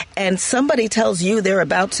started, and somebody tells you they're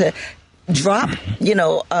about to drop,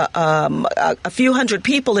 a few hundred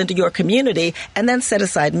people into your community and then set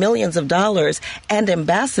aside millions of dollars and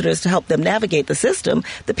ambassadors to help them navigate the system.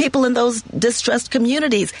 The people in those distressed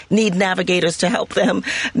communities need navigators to help them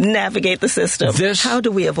navigate the system. How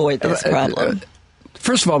do we avoid this problem?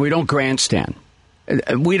 First of all, we don't grandstand.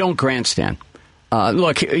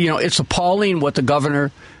 Look, it's appalling what the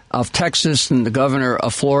governor of Texas and the governor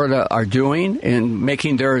of Florida are doing in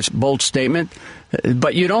making their bold statement.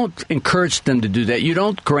 But you don't encourage them to do that. You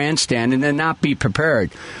don't grandstand and then not be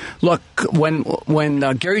prepared. Look, when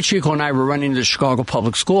Gary Chico and I were running the Chicago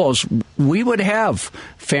Public Schools, we would have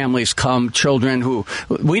families come, children who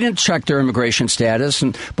we didn't check their immigration status.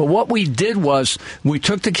 But what we did was we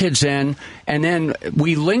took the kids in and then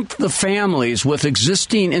we linked the families with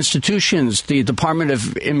existing institutions, the Department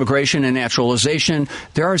of Immigration and Naturalization.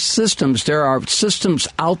 There are systems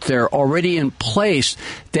out there already in place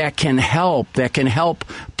that can help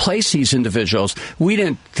place these individuals. We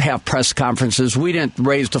didn't have press conferences. We didn't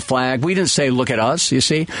raise the flag. We didn't say, look at us, you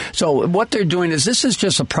see. So what they're doing is this is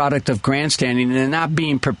just a product of grandstanding and not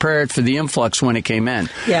being prepared for the influx when it came in.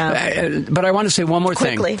 Yeah. But I want to say one more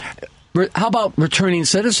Quickly. thing. How about returning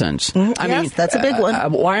citizens? I mean, that's a big one.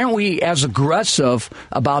 Why aren't we as aggressive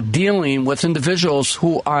about dealing with individuals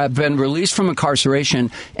who have been released from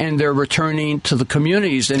incarceration and they're returning to the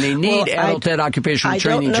communities and they need adult ed occupational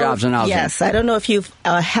training, jobs, and housing? Yes, I don't know if you've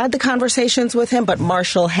had the conversations with him, but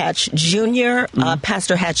Marshall Hatch Jr.,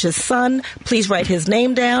 Pastor Hatch's son, please write his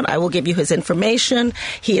name down. I will give you his information.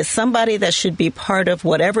 He is somebody that should be part of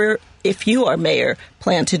whatever, if you are mayor,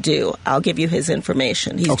 plan to do. I'll give you his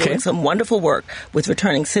information. He's doing some wonderful work with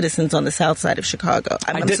returning citizens on the south side of Chicago.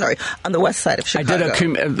 On the west side of Chicago.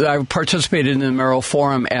 I participated in the Merrill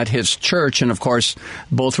Forum at his church, and of course,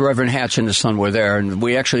 both Reverend Hatch and his son were there, and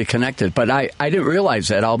we actually connected. But I didn't realize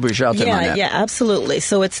that. I'll reach out to him on that. Yeah, absolutely.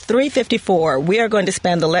 So it's 3:54. We are going to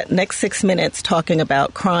spend the next 6 minutes talking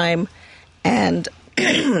about crime and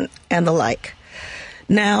and the like.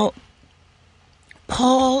 Now,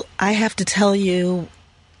 Paul, I have to tell you,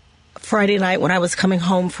 Friday night when I was coming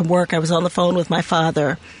home from work, I was on the phone with my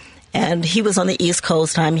father, and he was on the East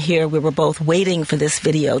Coast. I'm here. We were both waiting for this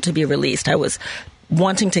video to be released. I was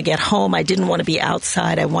wanting to get home. I didn't want to be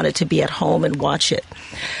outside. I wanted to be at home and watch it.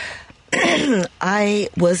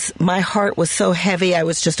 My heart was so heavy. I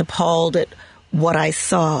was just appalled at what I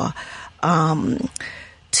saw.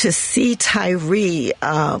 To see Tyree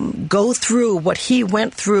go through what he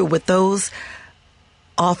went through with those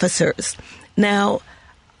officers. Now,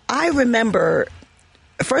 I remember,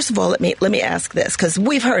 first of all, let me ask this, because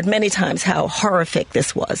we've heard many times how horrific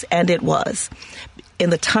this was, and it was.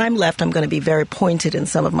 In the time left, I'm going to be very pointed in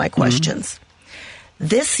some of my questions.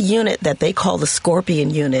 This unit that they call the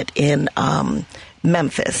Scorpion Unit in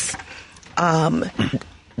Memphis,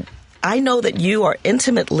 I know that you are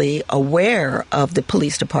intimately aware of the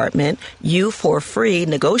police department. You, for free,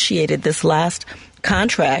 negotiated this last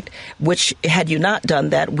contract, which had you not done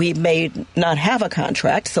that, we may not have a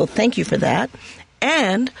contract. So thank you for that.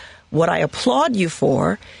 And what I applaud you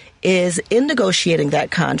for is in negotiating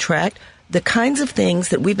that contract, the kinds of things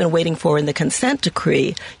that we've been waiting for in the consent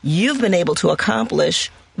decree, you've been able to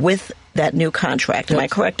accomplish with that new contract. Am I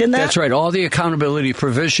correct in that? That's right. All the accountability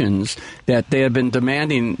provisions that they have been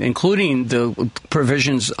demanding, including the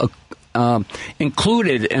provisions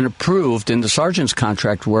included and approved in the sergeant's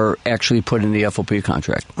contract, were actually put in the FOP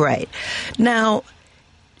contract. Right. Now,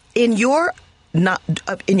 in your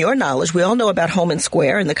knowledge, we all know about Home and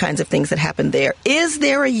Square and the kinds of things that happened there. Is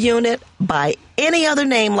there a unit by any other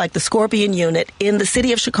name like the Scorpion Unit in the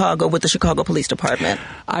city of Chicago with the Chicago Police Department?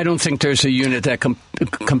 I don't think there's a unit that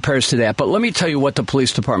compares to that. But let me tell you what the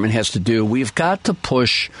police department has to do. We've got to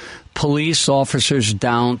push police officers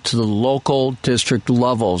down to the local district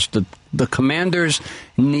levels. The commanders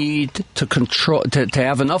need to control, to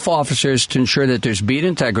have enough officers to ensure that there's beat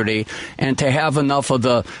integrity and to have enough of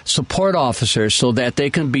the support officers so that they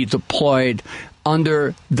can be deployed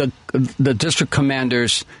under the district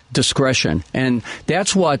commander's discretion. And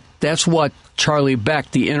that's what Charlie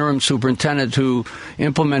Beck, the interim superintendent who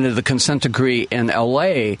implemented the consent decree in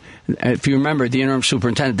L.A., if you remember, the interim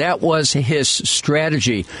superintendent, that was his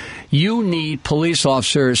strategy. You need police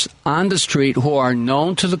officers on the street who are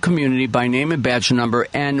known to the community by name and badge number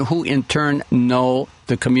and who in turn know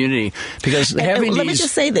the community. Because let me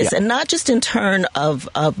just say this, and not just in turn of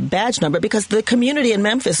badge number, because the community in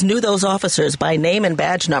Memphis knew those officers by name and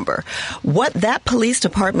badge number. What that police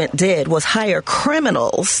department did was hire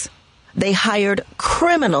criminals. They hired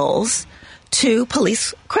criminals to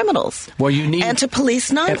police criminals. Well, you need and to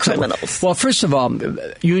police non-criminals. Well, first of all,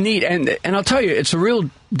 you need, and I'll tell you, it's a real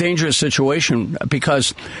dangerous situation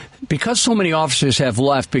because so many officers have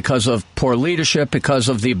left because of poor leadership, because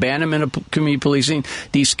of the abandonment of community policing,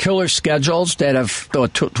 these killer schedules that have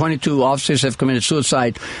 22 officers have committed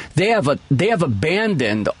suicide. They have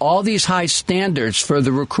abandoned all these high standards for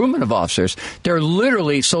the recruitment of officers. They're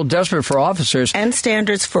literally so desperate for officers. And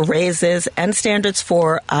standards for raises and standards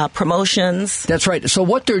for promotions. That's right. So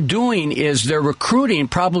what they're doing is they're recruiting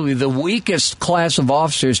probably the weakest class of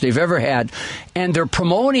officers they've ever had, and they're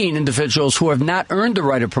promoting individuals who have not earned the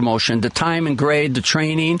right of promotion, the time and grade, the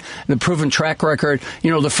training, the proven track record.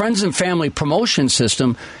 The Friends and Family promotion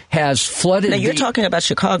system has flooded. Now, you're talking about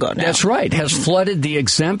Chicago now. That's right. Has flooded the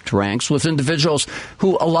exempt ranks with individuals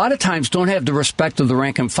who a lot of times don't have the respect of the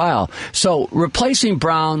rank and file. So replacing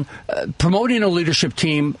Brown, promoting a leadership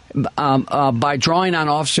team by drawing on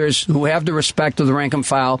officers who have the respect of the rank and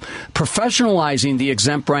file, professionalizing the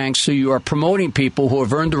exempt ranks so you are promoting people who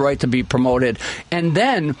have earned the right to be promoted, and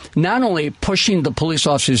then not only pushing the police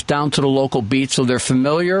officers down to the local beat so they're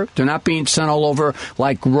familiar, they're not being sent all over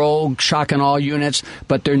like rogue shock and awe units,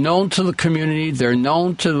 but they're known to the community, they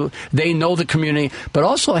know the community, but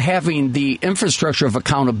also having the infrastructure of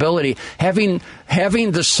accountability, having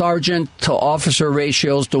the sergeant to officer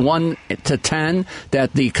ratios, the 1 to 10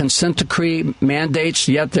 that the consent decree mandates,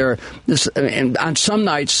 yet on some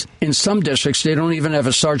nights in some districts they don't even have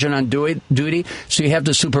a sergeant on duty, so you have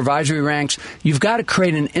the supervisory ranks. You've got to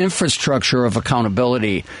create an infrastructure of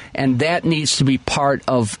accountability, and that needs to be part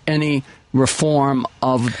of any reform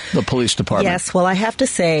of the police department. Yes, well, I have to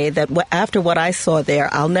say that after what I saw there,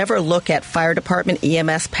 I'll never look at fire department,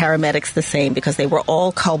 EMS, paramedics the same, because they were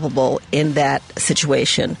all culpable in that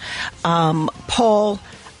situation. Paul,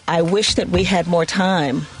 I wish that we had more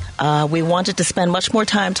time. We wanted to spend much more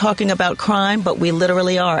time talking about crime, but we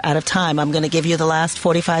literally are out of time. I'm going to give you the last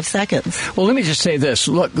 45 seconds. Well, let me just say this.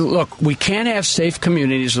 Look, we can't have safe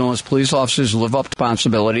communities unless police officers live up to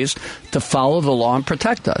responsibilities to follow the law and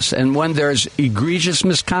protect us. And when there's egregious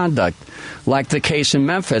misconduct, like the case in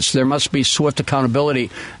Memphis, there must be swift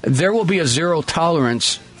accountability. There will be a zero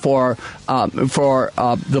tolerance for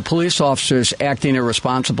the police officers acting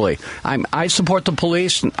irresponsibly. I support the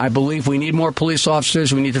police. I believe we need more police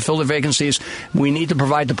officers. We need to fill the vacancies. We need to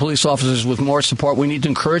provide the police officers with more support. We need to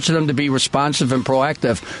encourage them to be responsive and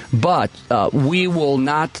proactive. But we will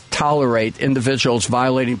not tolerate individuals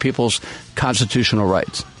violating people's constitutional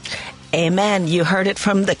rights. Amen. You heard it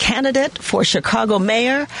from the candidate for Chicago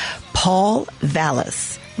Mayor, Paul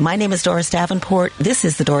Vallas. My name is Doris Davenport. This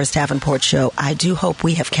is the Doris Davenport Show. I do hope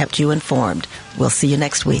we have kept you informed. We'll see you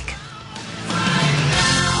next week.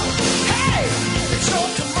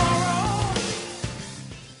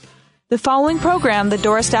 The following program, The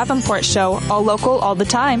Doris Davenport Show, all local, all the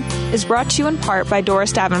time, is brought to you in part by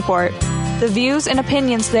Doris Davenport. The views and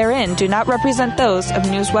opinions therein do not represent those of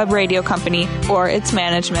News Web Radio Company or its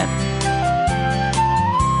management.